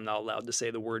person, I'm not allowed to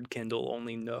say the word Kindle,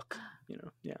 only Nook. You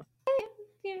know, yeah.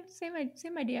 Yeah,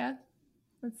 same idea.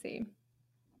 Let's see.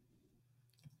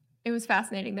 It was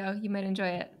fascinating though. You might enjoy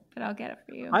it, but I'll get it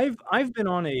for you. I've been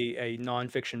on a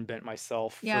nonfiction bent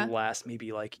myself for the Yeah. last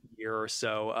maybe like year or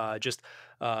so. Just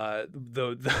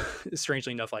the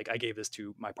strangely enough, like I gave this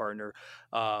to my partner,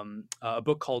 a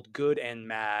book called Good and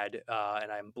Mad,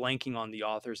 and I'm blanking on the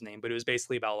author's name, but it was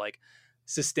basically about like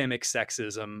systemic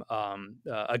sexism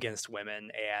against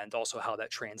women, and also how that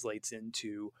translates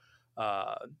into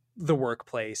the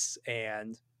workplace,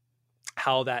 and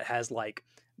how that has like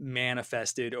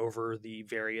manifested over the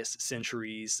various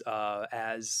centuries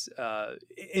as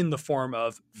in the form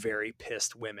of very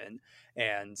pissed women,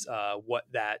 and what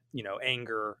that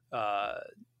anger uh,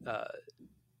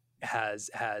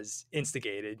 has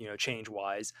instigated, change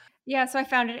wise. Yeah, so I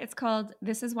found it. It's called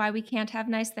This Is Why We Can't Have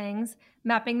Nice Things: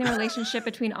 Mapping the Relationship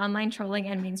Between Online Trolling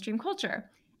and Mainstream Culture.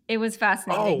 It was Oh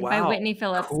fascinating, by wow, Whitney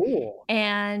Phillips. cool.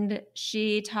 And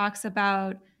she talks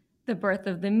about the birth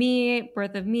of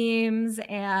memes,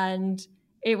 and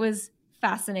it was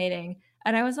fascinating.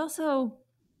 And I was also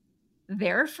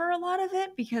there for a lot of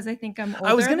it because I think I'm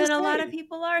I was older gonna than a lot of say,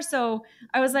 people are. So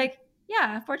I was like,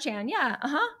 yeah, 4chan, yeah,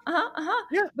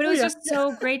 yeah, But it oh was yeah, just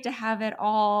so great to have it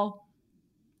all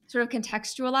sort of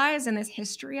contextualized and this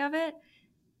history of it.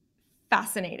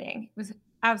 Fascinating. It was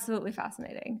absolutely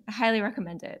fascinating. I highly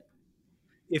recommend it.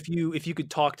 if you could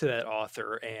talk to that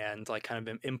author and like kind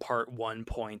of impart one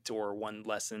point or one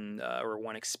lesson or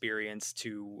one experience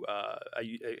to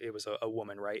it was a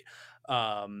woman, right?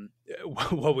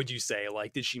 What would you say?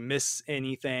 Like, did she miss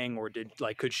anything, or did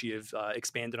like could she have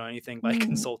expanded on anything by Mm,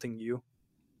 consulting you?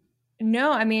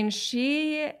 no, I mean,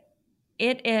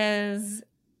 it is,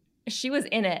 she was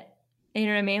in it. You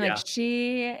know what I mean? Like Yeah,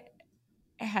 she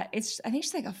I think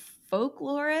she's like a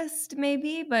folklorist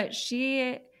maybe, but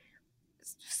she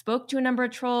spoke to a number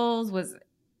of trolls, was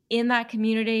in that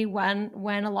community when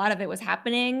a lot of it was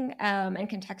happening, and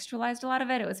contextualized a lot of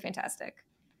it. It was fantastic.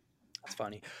 that's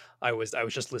funny. I was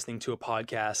just listening to a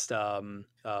podcast,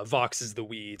 Vox is the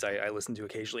Weeds. I listen to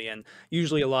occasionally, and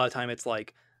usually a lot of time it's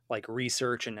like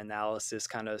research and analysis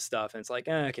kind of stuff, and it's like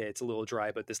okay, it's a little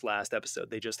dry. But this last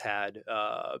episode, they just had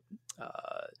uh,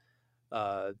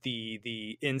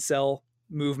 the incel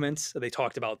movements. They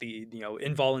talked about the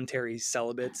involuntary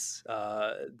celibates,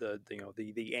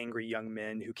 the angry young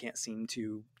men who can't seem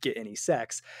to get any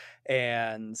sex,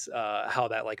 and how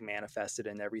that like manifested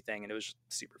and everything. And it was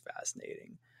super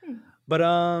fascinating. Hmm. But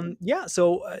yeah,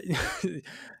 so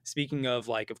speaking of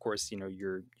like, of course,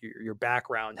 your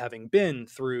background having been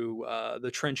through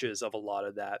the trenches of a lot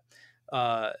of that,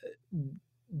 uh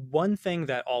one thing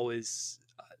that always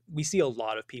we see a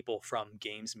lot of people from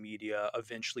games media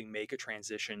eventually make a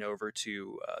transition over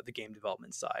to the game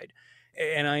development side,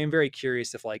 and I am very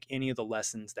curious if like any of the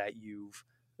lessons that you've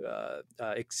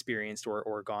experienced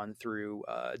or gone through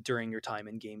during your time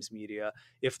in games media,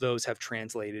 if those have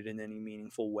translated in any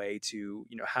meaningful way to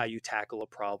how you tackle a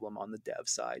problem on the dev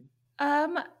side.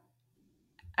 Um,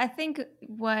 I think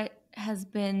what has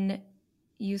been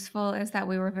useful is that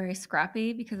we were very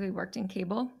scrappy because we worked in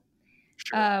cable.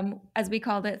 Sure. As we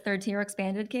called it, third tier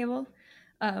expanded cable.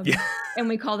 Yeah. And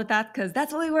we called it that because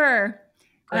that's what we were.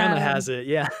 Grandma has it.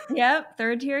 Yeah. Yep,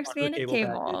 third tier Under the expanded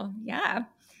cable package. cable.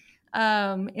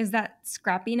 Yeah. Is that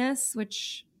scrappiness,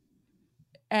 which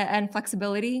and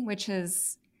flexibility, which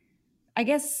is, I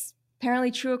guess,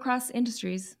 apparently true across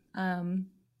industries.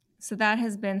 So that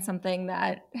has been something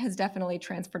that has definitely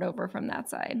transferred over from that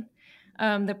side.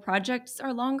 The projects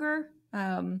are longer.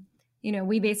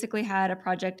 We basically had a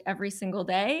project every single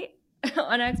day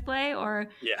on XPlay, or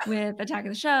Yeah. with Attack of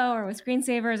the Show, or with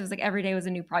Screensavers. It was like every day was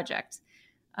a new project.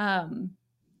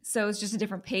 So it's just a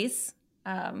different pace,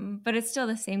 but it's still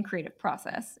the same creative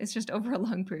process. It's just over a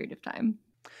long period of time.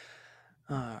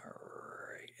 All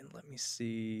right, and let me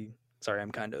see. Sorry,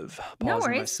 I'm kind of No pausing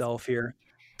worries. myself here.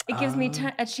 It gives me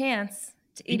a chance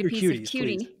to Eat eat a your piece of cuties, please.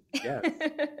 cutie. Yes,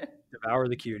 devour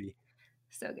the cutie.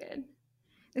 So good.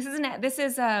 This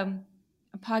is a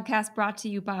podcast brought to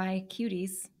you by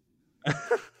Cuties.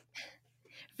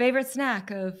 Favorite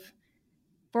snack of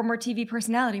former TV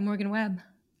personality Morgan Webb.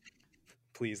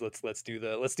 Please, let's do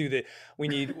the we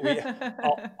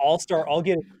I'll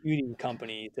get a cutie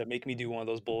company to make me do one of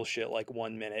those bullshit like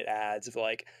 1 minute ads of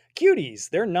like cuties.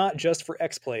 They're not just for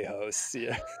X Play hosts.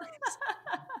 Yeah,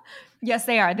 Yes,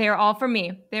 they are. They are all for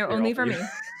me. They are they're all only for for you.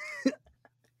 me.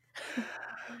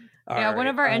 All Yeah, one right.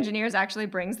 of our engineers actually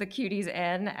brings the cuties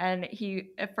in, and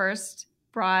he at first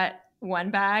brought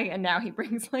one bag, and now he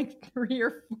brings like 3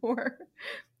 or 4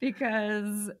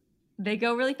 because they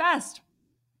go really fast.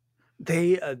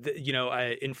 They,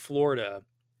 in Florida,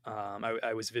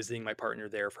 I was visiting my partner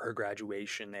there for her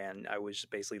graduation, and I was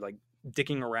basically like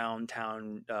dicking around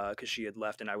town because she had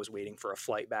left, and I was waiting for a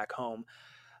flight back home.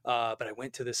 But I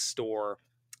went to this store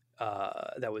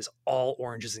that was all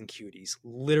oranges and cuties,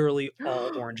 literally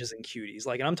all oranges and cuties.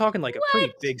 Like, and I'm talking like a pretty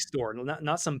What? big store,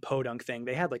 not some podunk thing.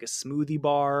 They had like a smoothie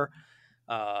bar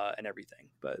and everything.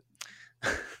 But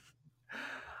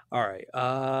all right,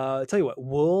 I'll tell you what,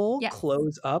 we'll Yes.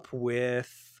 close up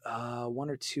with one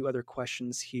or two other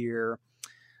questions here,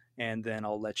 and then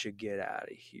I'll let you get out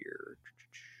of here.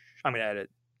 I'm gonna edit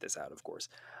this out, of course.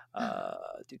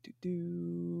 Do do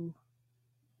do.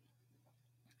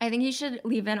 I think you should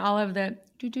leave in all of the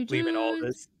Leave in all of doo-doo-doos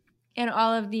this. and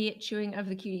all of the chewing of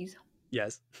the cuties.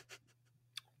 Yes.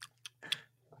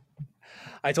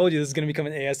 I told you this is going to become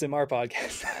an ASMR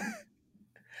podcast.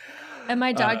 And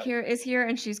my dog is here,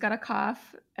 and she's got a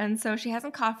cough, and so she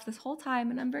hasn't coughed this whole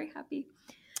time, and I'm very happy.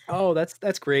 Oh,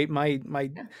 that's great. My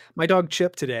dog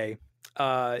Chip today,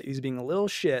 he's being a little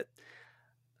shit.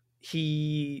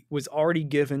 He was already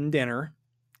given dinner,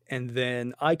 and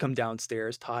then I come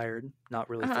downstairs tired, not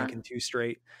really thinking too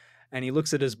straight, and he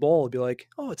looks at his bowl and be like,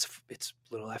 "Oh, it's a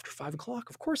little after 5 o'clock.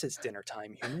 Of course it's dinner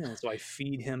time, human." And so I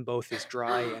feed him both his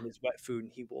dry and his wet food,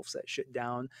 and he wolfs that shit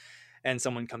down. And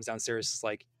someone comes downstairs, is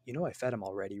like, I fed him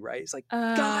already, right? He's like,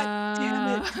 "God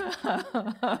damn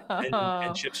it!"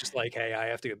 And Chip's just like, "Hey, I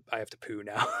have to poo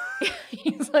now."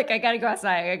 He's like, I gotta go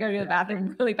outside. I gotta go to the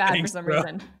bathroom really bad Thanks, for some bro.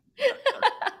 reason.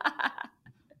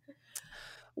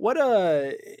 What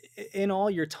in all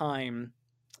your time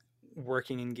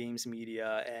working in games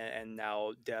media and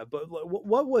now Deb, but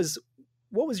what was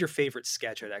your favorite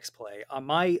sketch at X Play?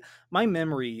 My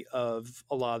memory of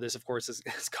a lot of this, of course, is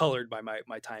colored by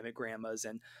my time at Grandma's,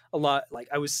 and a lot, like,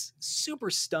 I was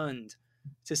super stunned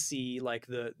to see like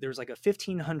there's like a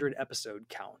 1,500 episode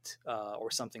count or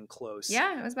something close.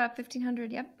 Yeah, it was about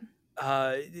 1,500.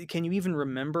 Yep. Can you even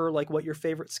remember like what your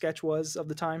favorite sketch was of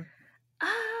the time?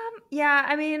 Yeah,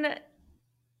 I mean,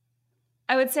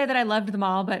 I would say that I loved them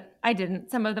all, but I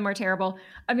didn't. Some of them are terrible.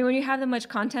 I mean, when you have that much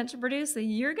content to produce,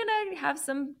 you're gonna have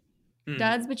some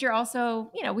duds, but you're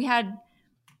also,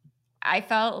 I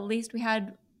felt at least we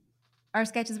had, our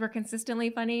sketches were consistently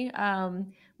funny.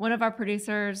 One of our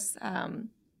producers,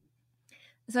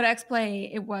 so at X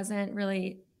Play, it wasn't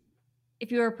really,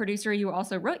 if you were a producer, you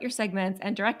also wrote your segments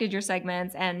and directed your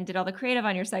segments and did all the creative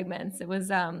on your segments. It was,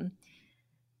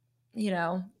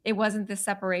 it wasn't this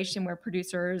separation where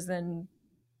producers and,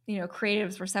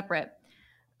 creatives were separate.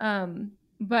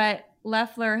 But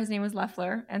Leffler, his name was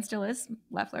Leffler and still is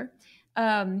Leffler.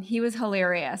 He was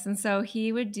hilarious. And so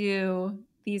he would do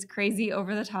these crazy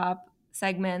over the top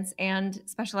segments and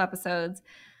special episodes.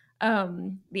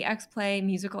 The X Play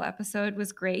musical episode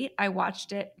was great. I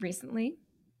watched it recently.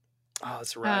 Oh,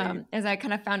 that's right. As I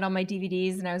kind of found all my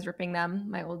DVDs and I was ripping them,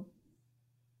 my old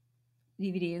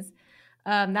DVDs.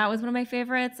 That was one of my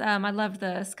favorites. I loved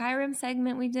the Skyrim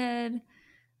segment we did.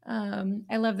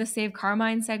 I love the Save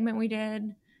Carmine segment we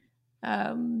did.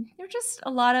 There were just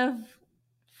a lot of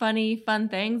fun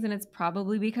things, and it's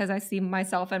probably because I see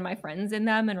myself and my friends in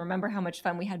them and remember how much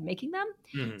fun we had making them.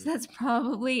 So that's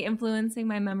probably influencing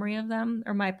my memory of them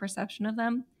or my perception of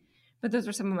them. But those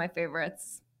are some of my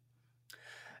favorites.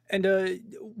 And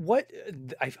what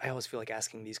I always feel like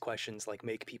asking these questions like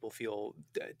make people feel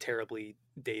terribly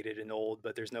dated and old,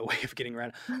 but there's no way of getting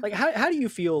around. Like, how do you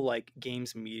feel like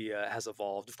games media has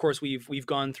evolved? Of course, we've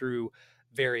gone through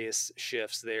various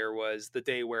shifts. There was the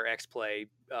day where X Play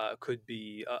could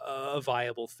be a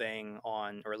viable thing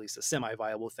on, or at least a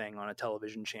semi-viable thing on a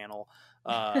television channel,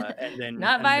 and then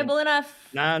not viable enough.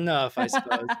 Not enough, I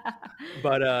suppose.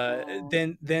 But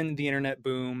then the internet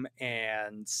boom,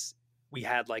 and we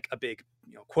had like a big,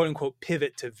 quote unquote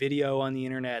pivot to video on the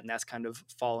internet, and that's kind of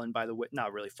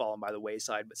not really fallen by the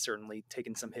wayside, but certainly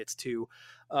taken some hits too.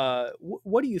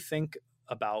 What do you think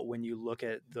about when you look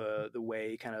at the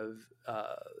way kind of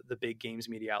the big games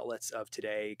media outlets of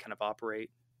today kind of operate?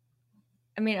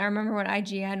 I mean, I remember when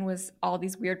IGN was all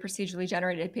these weird procedurally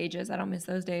generated pages. I don't miss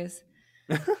those days.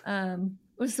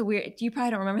 It was so weird. You probably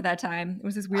don't remember that time. It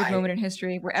was this weird moment in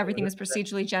history where everything was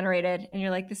procedurally generated, and you're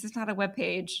like, "This is not a web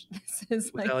page. This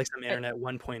is was that like some internet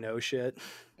 1.0 shit?"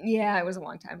 Yeah, it was a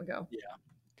long time ago.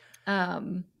 Yeah.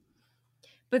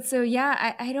 But so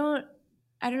yeah, I don't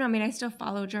know. I mean, I still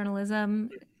follow journalism.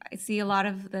 I see a lot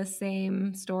of the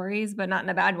same stories, but not in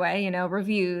a bad way.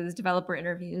 Reviews, developer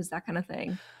interviews, that kind of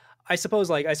thing.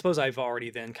 I suppose I've already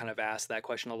then kind of asked that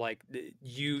question of like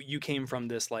you came from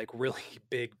this like really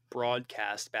big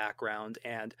broadcast background,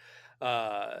 and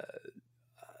uh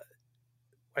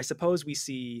I suppose we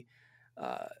see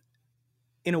uh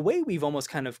in a way we've almost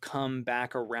kind of come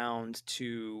back around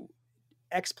to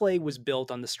X-Play was built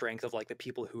on the strength of like the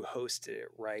people who hosted it,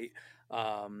 right?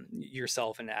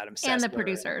 Yourself and Adam And the Sessler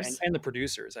producers. and the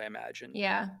producers, I imagine.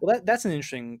 Yeah. Well, that's an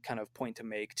interesting kind of point to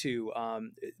make too.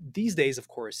 These days, of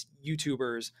course,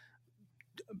 YouTubers,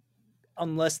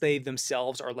 unless they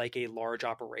themselves are like a large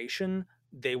operation,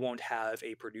 they won't have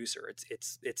a producer.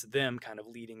 It's them kind of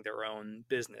leading their own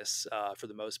business for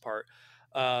the most part.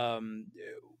 Um,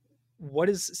 what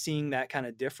is seeing that kind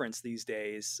of difference these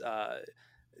days?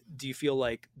 Do you feel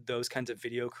like those kinds of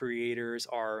video creators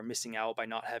are missing out by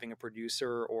not having a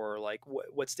producer, or like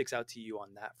what sticks out to you on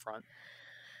that front?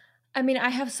 I mean, I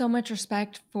have so much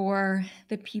respect for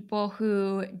the people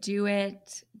who do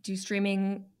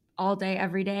streaming all day,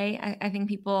 every day. I think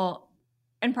people,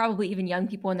 and probably even young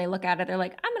people, when they look at it, they're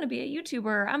like, I'm going to be a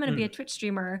YouTuber, I'm going to be Mm, a Twitch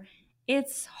streamer.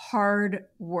 It's hard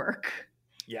work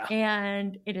yeah.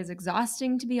 and it is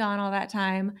exhausting to be on all that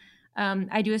time.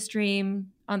 I do a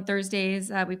stream on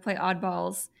Thursdays. We play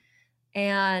oddballs.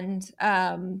 And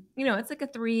it's like a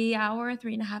 3 hour,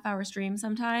 3.5 hour stream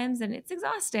sometimes, and it's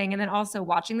exhausting. And then also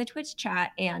watching the Twitch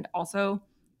chat and also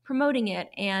promoting it,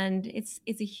 and it's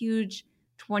a huge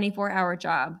 24-hour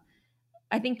job.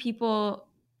 I think people,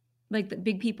 like the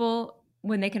big people,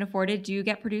 when they can afford it, do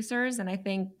get producers, and I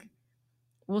think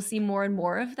we'll see more and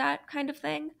more of that kind of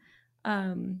thing.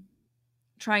 Um,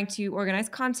 Trying to organize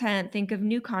content, think of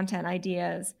new content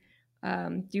ideas,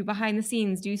 do behind the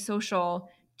scenes, do social,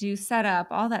 do setup,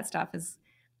 all that stuff is,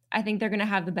 I think they're going to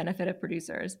have the benefit of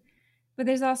producers. But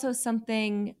there's also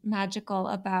something magical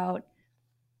about,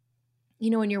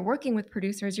 when you're working with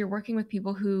producers, you're working with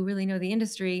people who really know the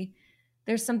industry.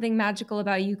 There's something magical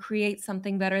about you create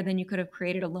something better than you could have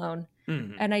created alone.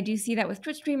 Hmm. And I do see that with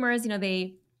Twitch streamers.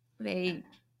 They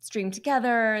stream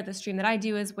together. The stream that I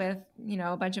do is with,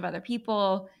 a bunch of other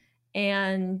people.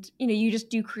 And, you just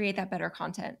do create that better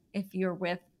content if you're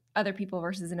with other people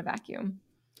versus in a vacuum.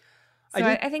 I So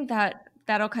did. I think that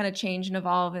that'll kind of change and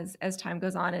evolve as time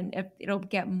goes on, and it'll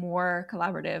get more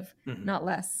collaborative, Mhm. not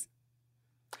less.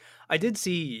 I did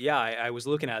see. Yeah, I was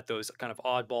looking at those kind of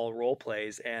oddball role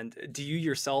plays. And do you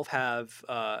yourself have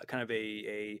kind of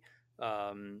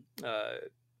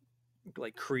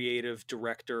like creative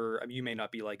director? I mean, you may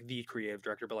not be like the creative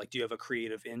director, but like, do you have a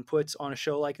creative input on a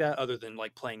show like that, other than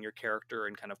like playing your character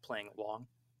and kind of playing along?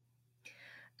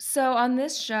 So on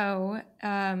this show,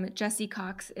 Jesse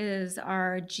Cox is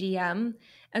our GM,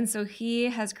 and so he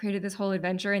has created this whole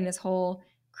adventure in this whole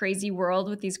crazy world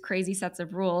with these crazy sets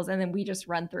of rules, and then we just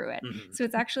run through it. Mhm. So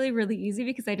it's actually really easy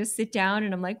because I just sit down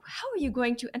and I'm like, "How are you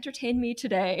going to entertain me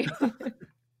today?"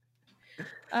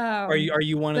 Are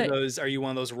you one of But those? Are you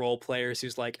one of those role players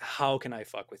who's like, how can I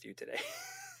fuck with you today?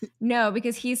 no,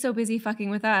 because he's so busy fucking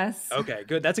with us. Okay,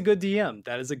 good. That's a good DM.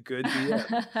 That is a good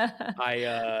DM.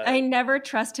 I I never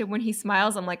trust him when he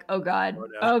smiles. I'm like, oh God, oh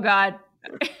no. oh God.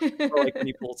 Or like when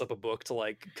he pulls up a book to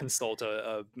like consult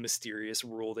a mysterious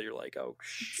rule that you're like, oh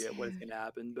shit, what is gonna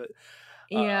happen? But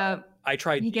uh, Yeah, I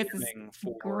tried he gets this DMing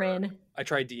for grin. I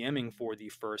tried DMing for the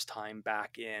first time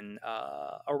back in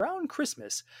around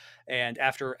Christmas, and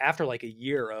after like a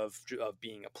year of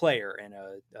being a player in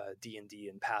a D&D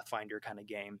and Pathfinder kind of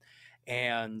game,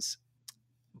 and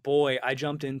boy, I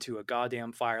jumped into a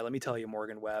goddamn fire. Let me tell you,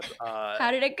 Morgan Webb.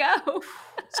 How did it go?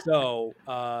 So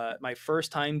my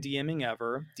first time DMing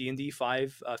ever, D&D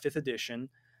 5 5th edition.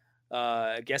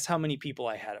 Guess how many people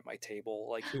I had at my table,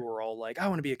 like who were all like, I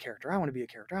want to be a character, I want to be a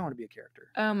character, I want to be a character.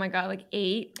 Oh my God, like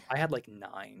 8? I had like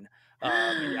 9.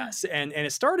 Yes, and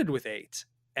it started with 8.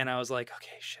 And I was like,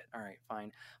 okay, shit, all right,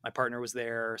 fine. My partner was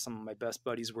there. Some of my best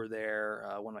buddies were there.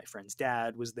 One of my friends'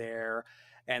 dad was there.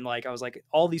 And like, I was like,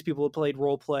 all these people have played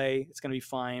role play. It's going to be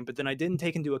fine. But then I didn't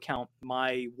take into account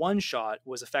my one shot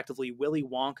was effectively Willy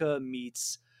Wonka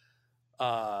meets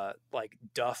like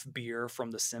Duff Beer from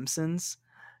The Simpsons.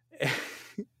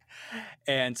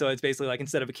 And so it's basically like,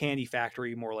 instead of a candy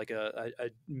factory, more like a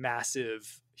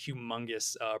massive,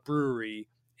 humongous brewery.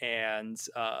 And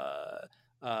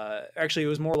actually, it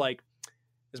was more like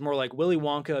Willy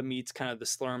Wonka meets kind of the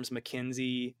Slurms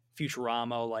McKinsey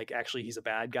Futurama, like actually he's a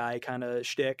bad guy kind of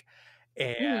shtick.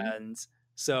 Mhm. And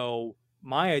so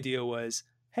my idea was,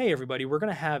 hey everybody, we're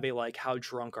gonna have a like how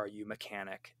drunk are you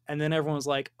mechanic. And then everyone was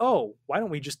like, oh, why don't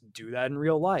we just do that in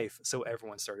real life? So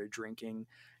everyone started drinking,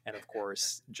 and of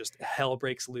course just hell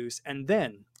breaks loose. And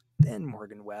then then,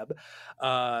 Morgan Webb,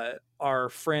 our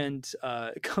friend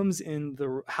comes in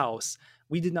the house.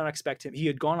 We did not expect him. He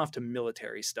had gone off to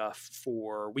military stuff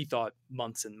for, we thought,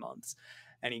 months and months.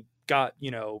 And he got,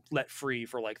 let free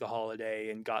for like the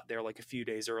holiday and got there like a few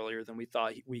days earlier than we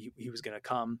thought he was going to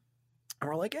come. And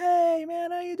we're like, "Hey,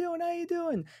 man, how you doing? How you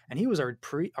doing?" And he was our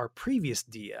previous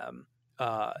DM,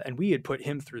 and we had put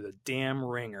him through the damn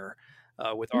ringer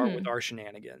with Mhm. our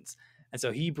shenanigans. And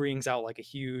so he brings out like a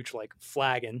huge like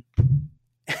flagon,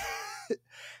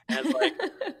 and like,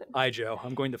 "Hi, Joe,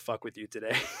 I'm going to fuck with you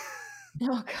today."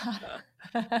 Oh uh, god.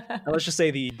 and let's just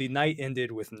say the night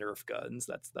ended with Nerf guns.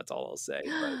 That's all I'll say.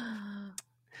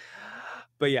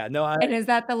 But yeah, no, And is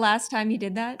that the last time you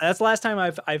did that? that's the last time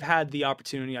I've had the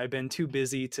opportunity. I've been too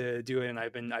busy to do it, and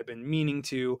I've been meaning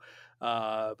to.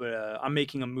 But I'm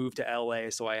making a move to LA,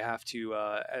 so I have to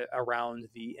around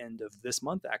the end of this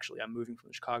month. Actually, I'm moving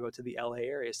from Chicago to the LA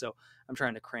area, so I'm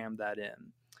trying to cram that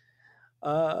in.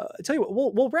 I tell you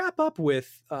what, we'll wrap up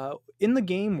with in the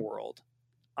game world.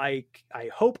 I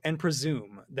hope and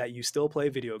presume that you still play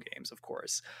video games, of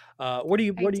course. What are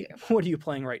you I what are do. you what are you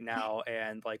playing right now,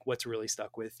 and like what's really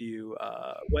stuck with you?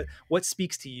 What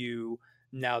speaks to you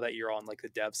now that you're on like the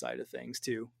dev side of things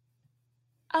too?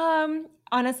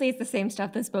 Honestly, it's the same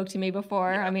stuff that spoke to me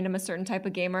before. I Yeah. mean, I'm a certain type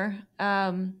of gamer.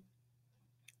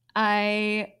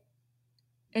 I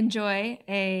enjoy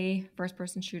a first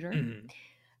person shooter. Mhm.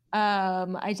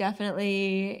 I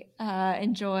definitely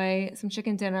enjoy some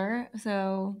chicken dinner.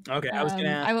 So Okay, I was gonna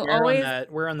ask I will always,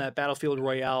 where on that Battlefield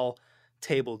Royale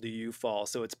table do you fall?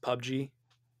 So it's PUBG.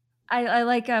 I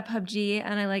like PUBG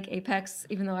and I like Apex,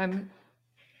 even though I'm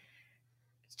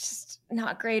just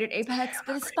not great at Hey, Apex, I'm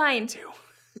but not it's great at it fine, too.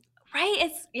 right?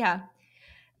 It's yeah,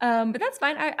 but that's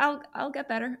fine. I'll get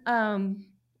better.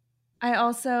 I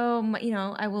also,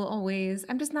 I will always.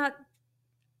 I'm just not.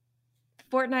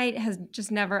 Fortnite has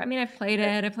just never. I mean, I've played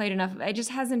it. I played enough. It just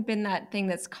hasn't been that thing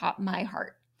that's caught my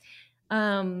heart.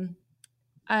 Um,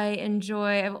 I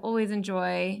enjoy. I've always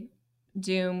enjoy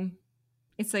Doom.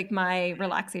 It's like my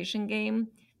relaxation game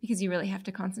because you really have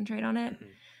to concentrate on it.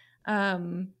 Mhm.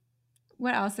 Um,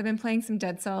 what else? I've been playing some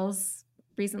Dead Cells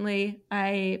recently.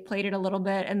 I played it a little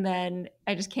bit and then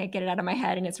I just can't get it out of my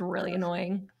head and it's really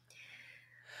annoying.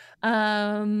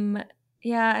 Um,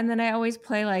 yeah, and then I always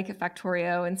play like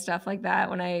Factorio and stuff like that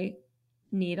when I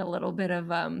need a little bit of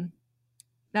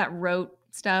that rote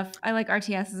stuff. I like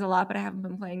RTSs a lot, but I haven't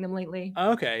been playing them lately.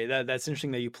 Okay, that's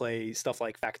interesting that you play stuff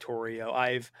like Factorio.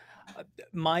 I've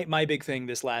my big thing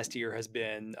this last year has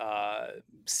been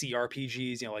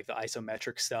CRPGs, like the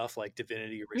isometric stuff, like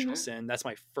Divinity: Original Hmm. Sin. That's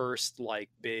my first like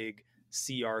big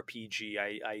CRPG.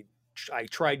 I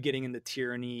tried getting into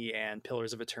Tyranny and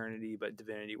Pillars of Eternity, but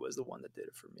Divinity was the one that did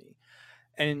it for me.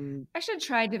 And I should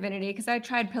try Divinity because I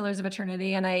tried Pillars of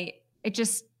Eternity and it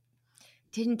just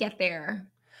didn't get there.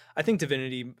 I think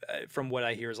Divinity, from what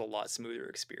I hear, is a lot smoother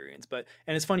experience.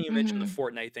 And it's funny you mentioned the Hmm.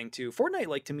 Fortnite thing too. Fortnite,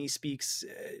 like to me, speaks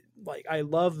like I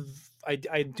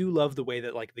do love the way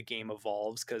that like the game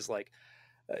evolves because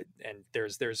and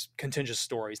there's contentious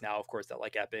stories now, of course, that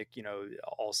like Epic,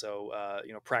 also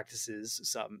practices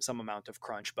some amount of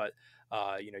crunch, but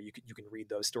you can read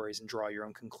those stories and draw your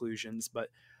own conclusions, but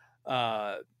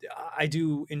uh, I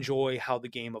do enjoy how the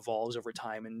game evolves over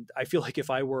time, and I feel like if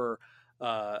I were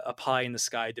a pie in the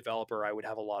sky developer, I would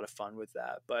have a lot of fun with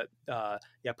that. But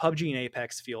yeah, PUBG and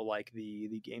Apex feel like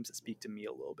the games that speak to me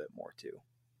a little bit more too.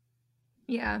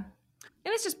 Yeah. And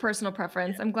it's just personal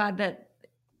preference. I'm glad that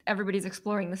everybody's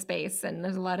exploring the space and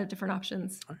there's a lot of different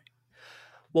options. All right.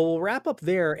 Well, we'll wrap up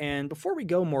there. And before we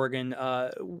go, Morgan,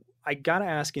 I gotta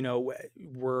ask,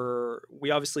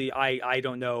 we obviously I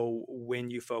don't know when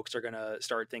you folks are gonna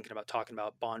start thinking about talking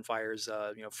about Bonfire's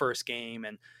first game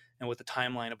and what the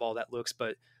timeline of all that looks,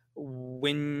 but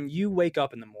when you wake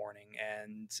up in the morning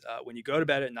and when you go to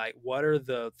bed at night, what are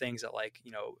the things that like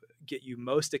get you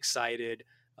most excited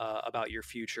about your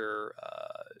future?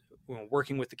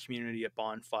 Working with the community at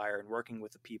Bonfire and working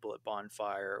with the people at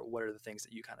Bonfire, what are the things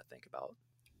that you kind of think about?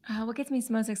 What gets me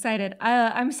most excited?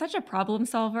 I'm such a problem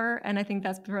solver, and I think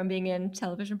that's from being in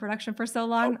television production for so Oh,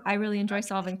 long. I really enjoy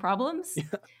solving problems.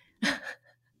 yeah.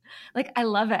 Like, I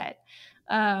love it.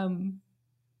 Um,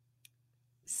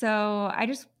 so I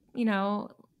just,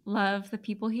 love the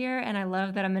people here, and I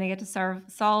love that I'm going to get to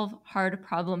solve hard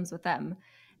problems with them.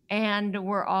 And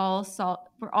we're all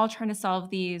trying to solve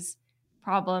these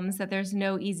problems that there's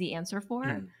no easy answer for,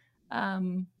 Mm,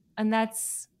 um, and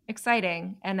that's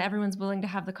exciting. And everyone's willing to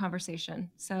have the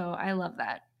conversation. So I love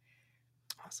that.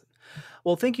 awesome.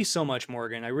 Well, thank you so much,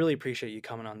 Morgan. I really appreciate you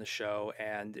coming on the show,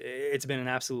 and it's been an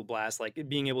absolute blast. Like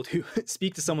being able to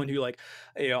speak to someone who, like,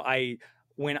 I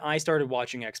when I started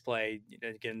watching X Play,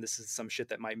 again, this is some shit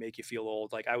that might make you feel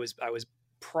old. Like I was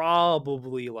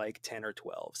probably like 10 or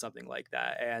 12, something like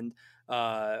that. And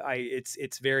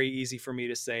it's very easy for me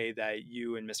to say that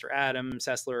you and Mr. Adam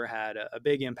Sessler had a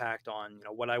big impact on,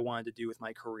 what I wanted to do with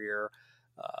my career.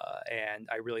 And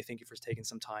I really thank you for taking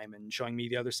some time and showing me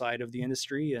the other side of the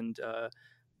industry, and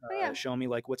Oh yeah. showing me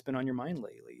like what's been on your mind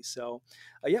lately. So,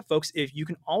 yeah, folks, if you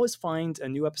can always find a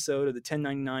new episode of the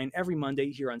 1099 every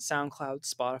Monday here on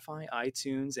SoundCloud, Spotify,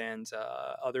 iTunes, and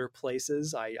other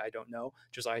places. I don't know.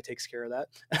 Josiah takes care of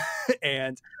that,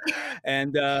 and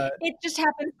and It just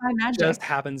happens by just magic.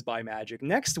 happens by magic.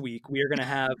 Next week we are going to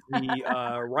have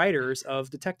the writers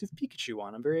of Detective Pikachu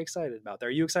on. I'm very excited about that.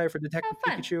 Are you excited for How Detective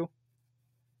fun. Pikachu?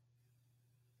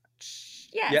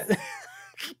 Yes. Yeah.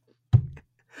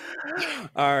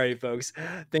 All right, folks.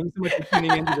 Thank you so much for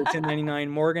tuning into the 1099.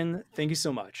 Morgan, thank you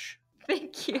so much.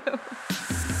 Thank you.